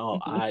 No,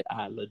 I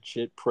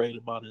legit prayed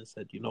about it and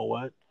said, you know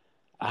what?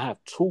 I have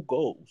 2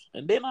 goals.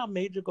 And they're not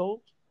major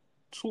goals.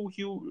 2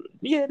 huge,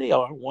 yeah, they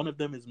are. One of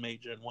them is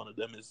major and one of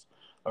them is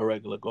a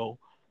regular goal.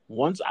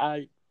 Once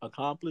I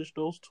accomplish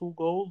those 2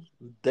 goals,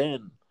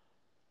 then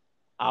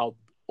I'll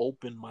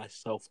open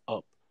myself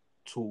up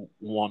to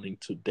wanting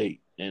to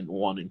date and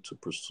wanting to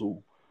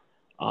pursue.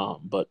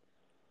 But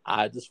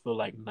I just feel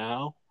like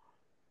now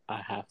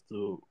I have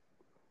to,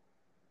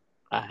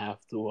 I have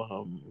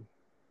to,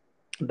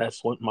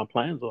 that's what my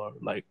plans are.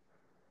 Like,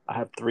 I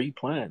have three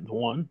plans.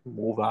 One,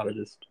 move out of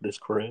this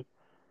crib.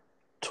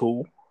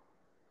 Two,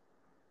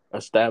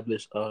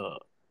 establish a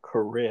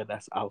career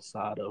that's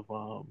outside of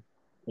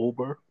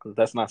Uber, because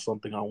that's not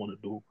something I want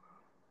to do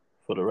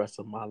for the rest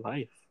of my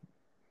life.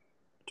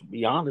 To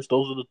be honest,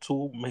 those are the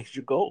two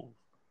major goals.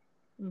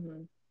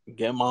 Mm-hmm.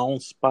 Get my own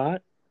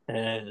spot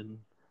and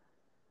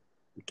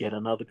get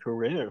another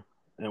career.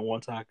 And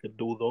once I could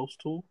do those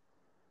two,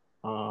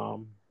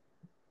 um,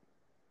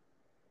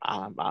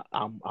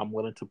 I'm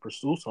willing to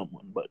pursue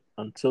someone. But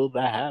until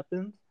that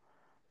happens,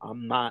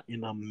 I'm not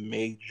in a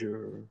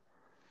major.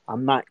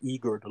 I'm not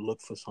eager to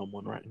look for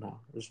someone right now.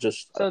 It's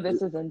just So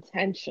this is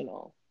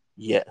intentional.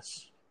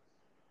 yes.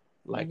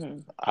 Like Mm-hmm.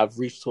 I've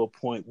reached to a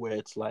point where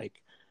it's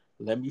like,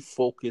 let me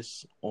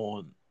focus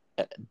on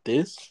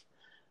this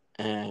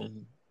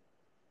and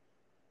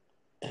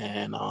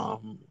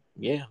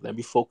yeah, let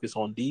me focus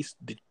on these.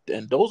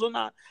 And those are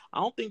not.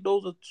 I don't think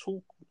those are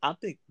two. I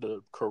think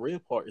the career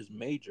part is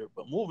major,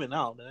 but moving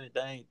out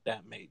that ain't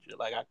that major.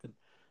 Like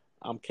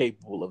I'm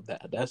capable of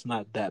that. That's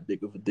not that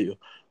big of a deal.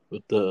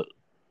 But the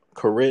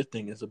career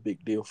thing is a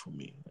big deal for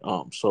me.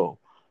 So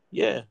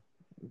yeah,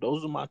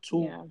 those are my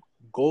two Yeah.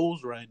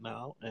 goals right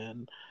now,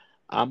 and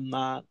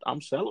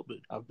I'm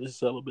celibate. I've been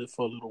celibate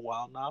for a little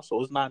while now,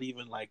 so it's not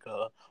even like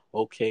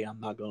okay, I'm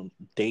not gonna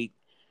date,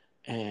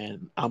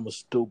 and I'm gonna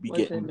still be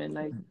What's it getting been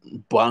like a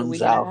buns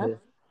week and a out half? here.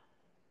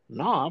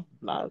 No, I'm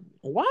not.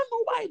 Why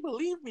nobody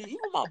believe me?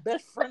 Even my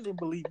best friend didn't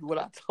believe me when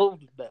I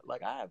told him that.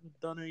 Like I haven't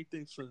done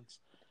anything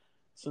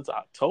since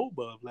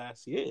October of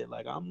last year.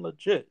 Like I'm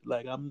legit.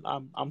 Like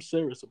I'm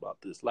serious about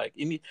this. Like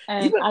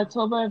And even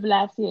October of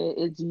last year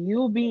is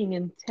you being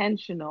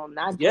intentional,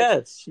 not just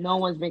yes, no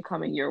one's been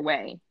coming your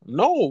way.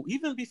 no.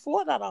 Even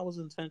before that, I was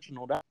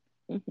intentional. That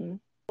Mm-hmm.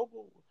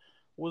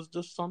 was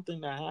just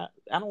something that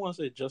I don't want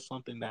to say just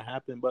something that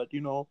happened, but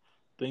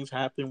things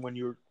happen when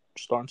you're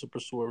starting to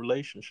pursue a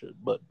relationship.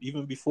 But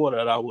even before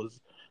that, I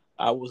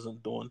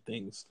wasn't doing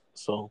things.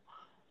 So,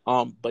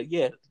 but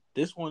yeah,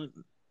 this one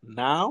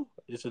now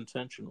is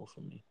intentional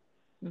for me.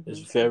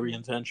 It's Mm-hmm. very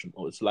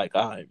intentional. It's like,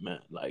 all right, man,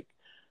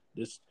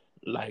 this,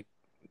 like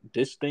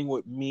this thing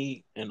with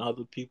me and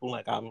other people.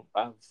 Like I've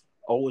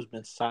always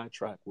been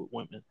sidetracked with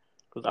women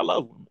because I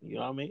love women. You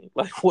know what I mean?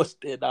 Like what's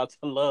there not to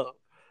love,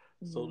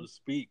 so Mm-hmm. to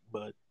speak.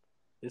 But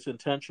it's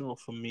intentional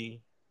for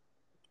me.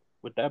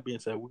 With that being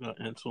said, we're gonna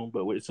end soon.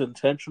 But it's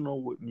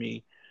intentional with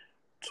me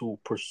to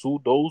pursue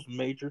those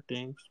major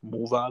things.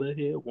 Move out of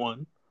here,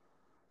 one,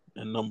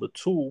 and number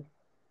two,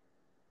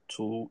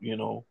 to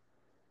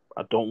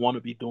I don't want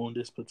to be doing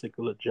this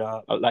particular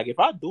job. Like if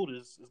I do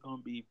this, it's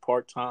gonna be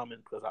part time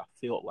and because I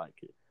feel like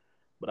it.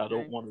 But I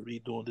don't Right. want to be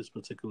doing this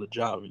particular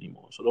job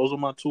anymore. So those are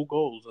my two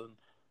goals, and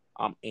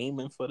I'm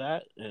aiming for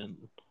that.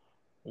 And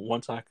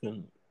once I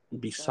can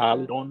be Got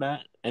solid that. on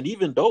that, and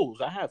even those,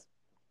 I have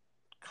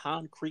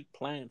concrete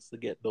plans to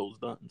get those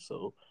done.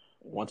 So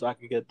Yeah. once I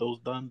can get those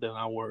done, then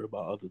I'll worry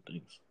about other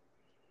things.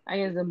 I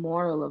guess the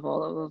moral of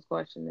all of those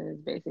questions is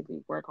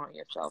basically work on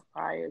yourself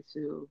prior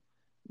to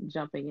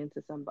jumping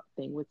into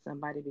something with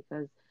somebody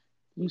because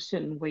you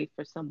shouldn't wait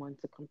for someone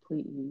to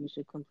complete you. You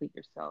should complete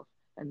yourself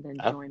and then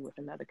I, join with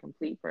another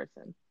complete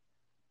person.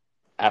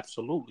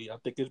 absolutely, I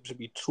think it should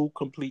be two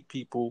complete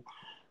people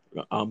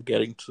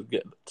getting to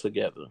get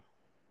together.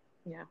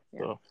 Yeah, yeah.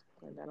 So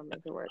And that'll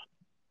make it work.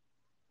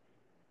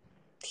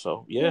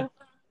 yeah, Yeah,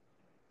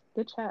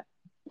 good chat.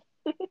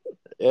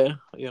 yeah,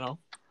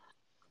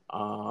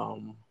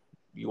 Um,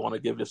 you want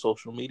to give your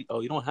social media?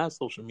 Oh, you don't have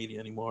social media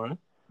anymore, huh?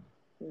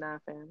 Nah,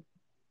 fam.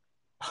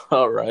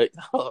 All right,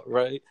 all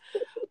right.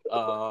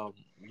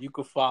 You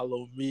can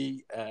follow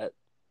me at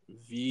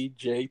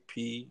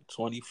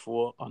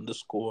VJP24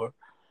 underscore.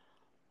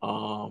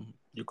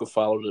 You can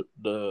follow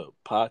the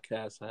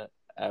podcast at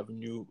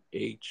Avenue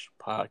H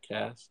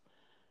Podcast,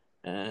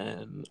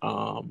 and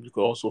you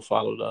can also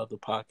follow the other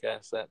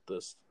podcast at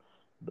this.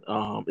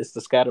 It's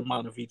the scattered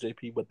mind of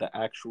VJP, but the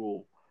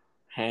actual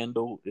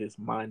handle is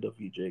mind of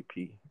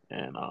VJP.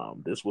 And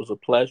this was a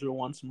pleasure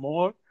once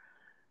more,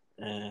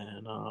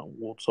 and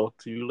we'll talk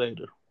to you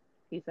later.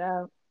 Peace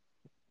out.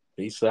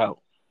 Peace out.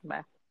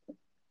 Bye.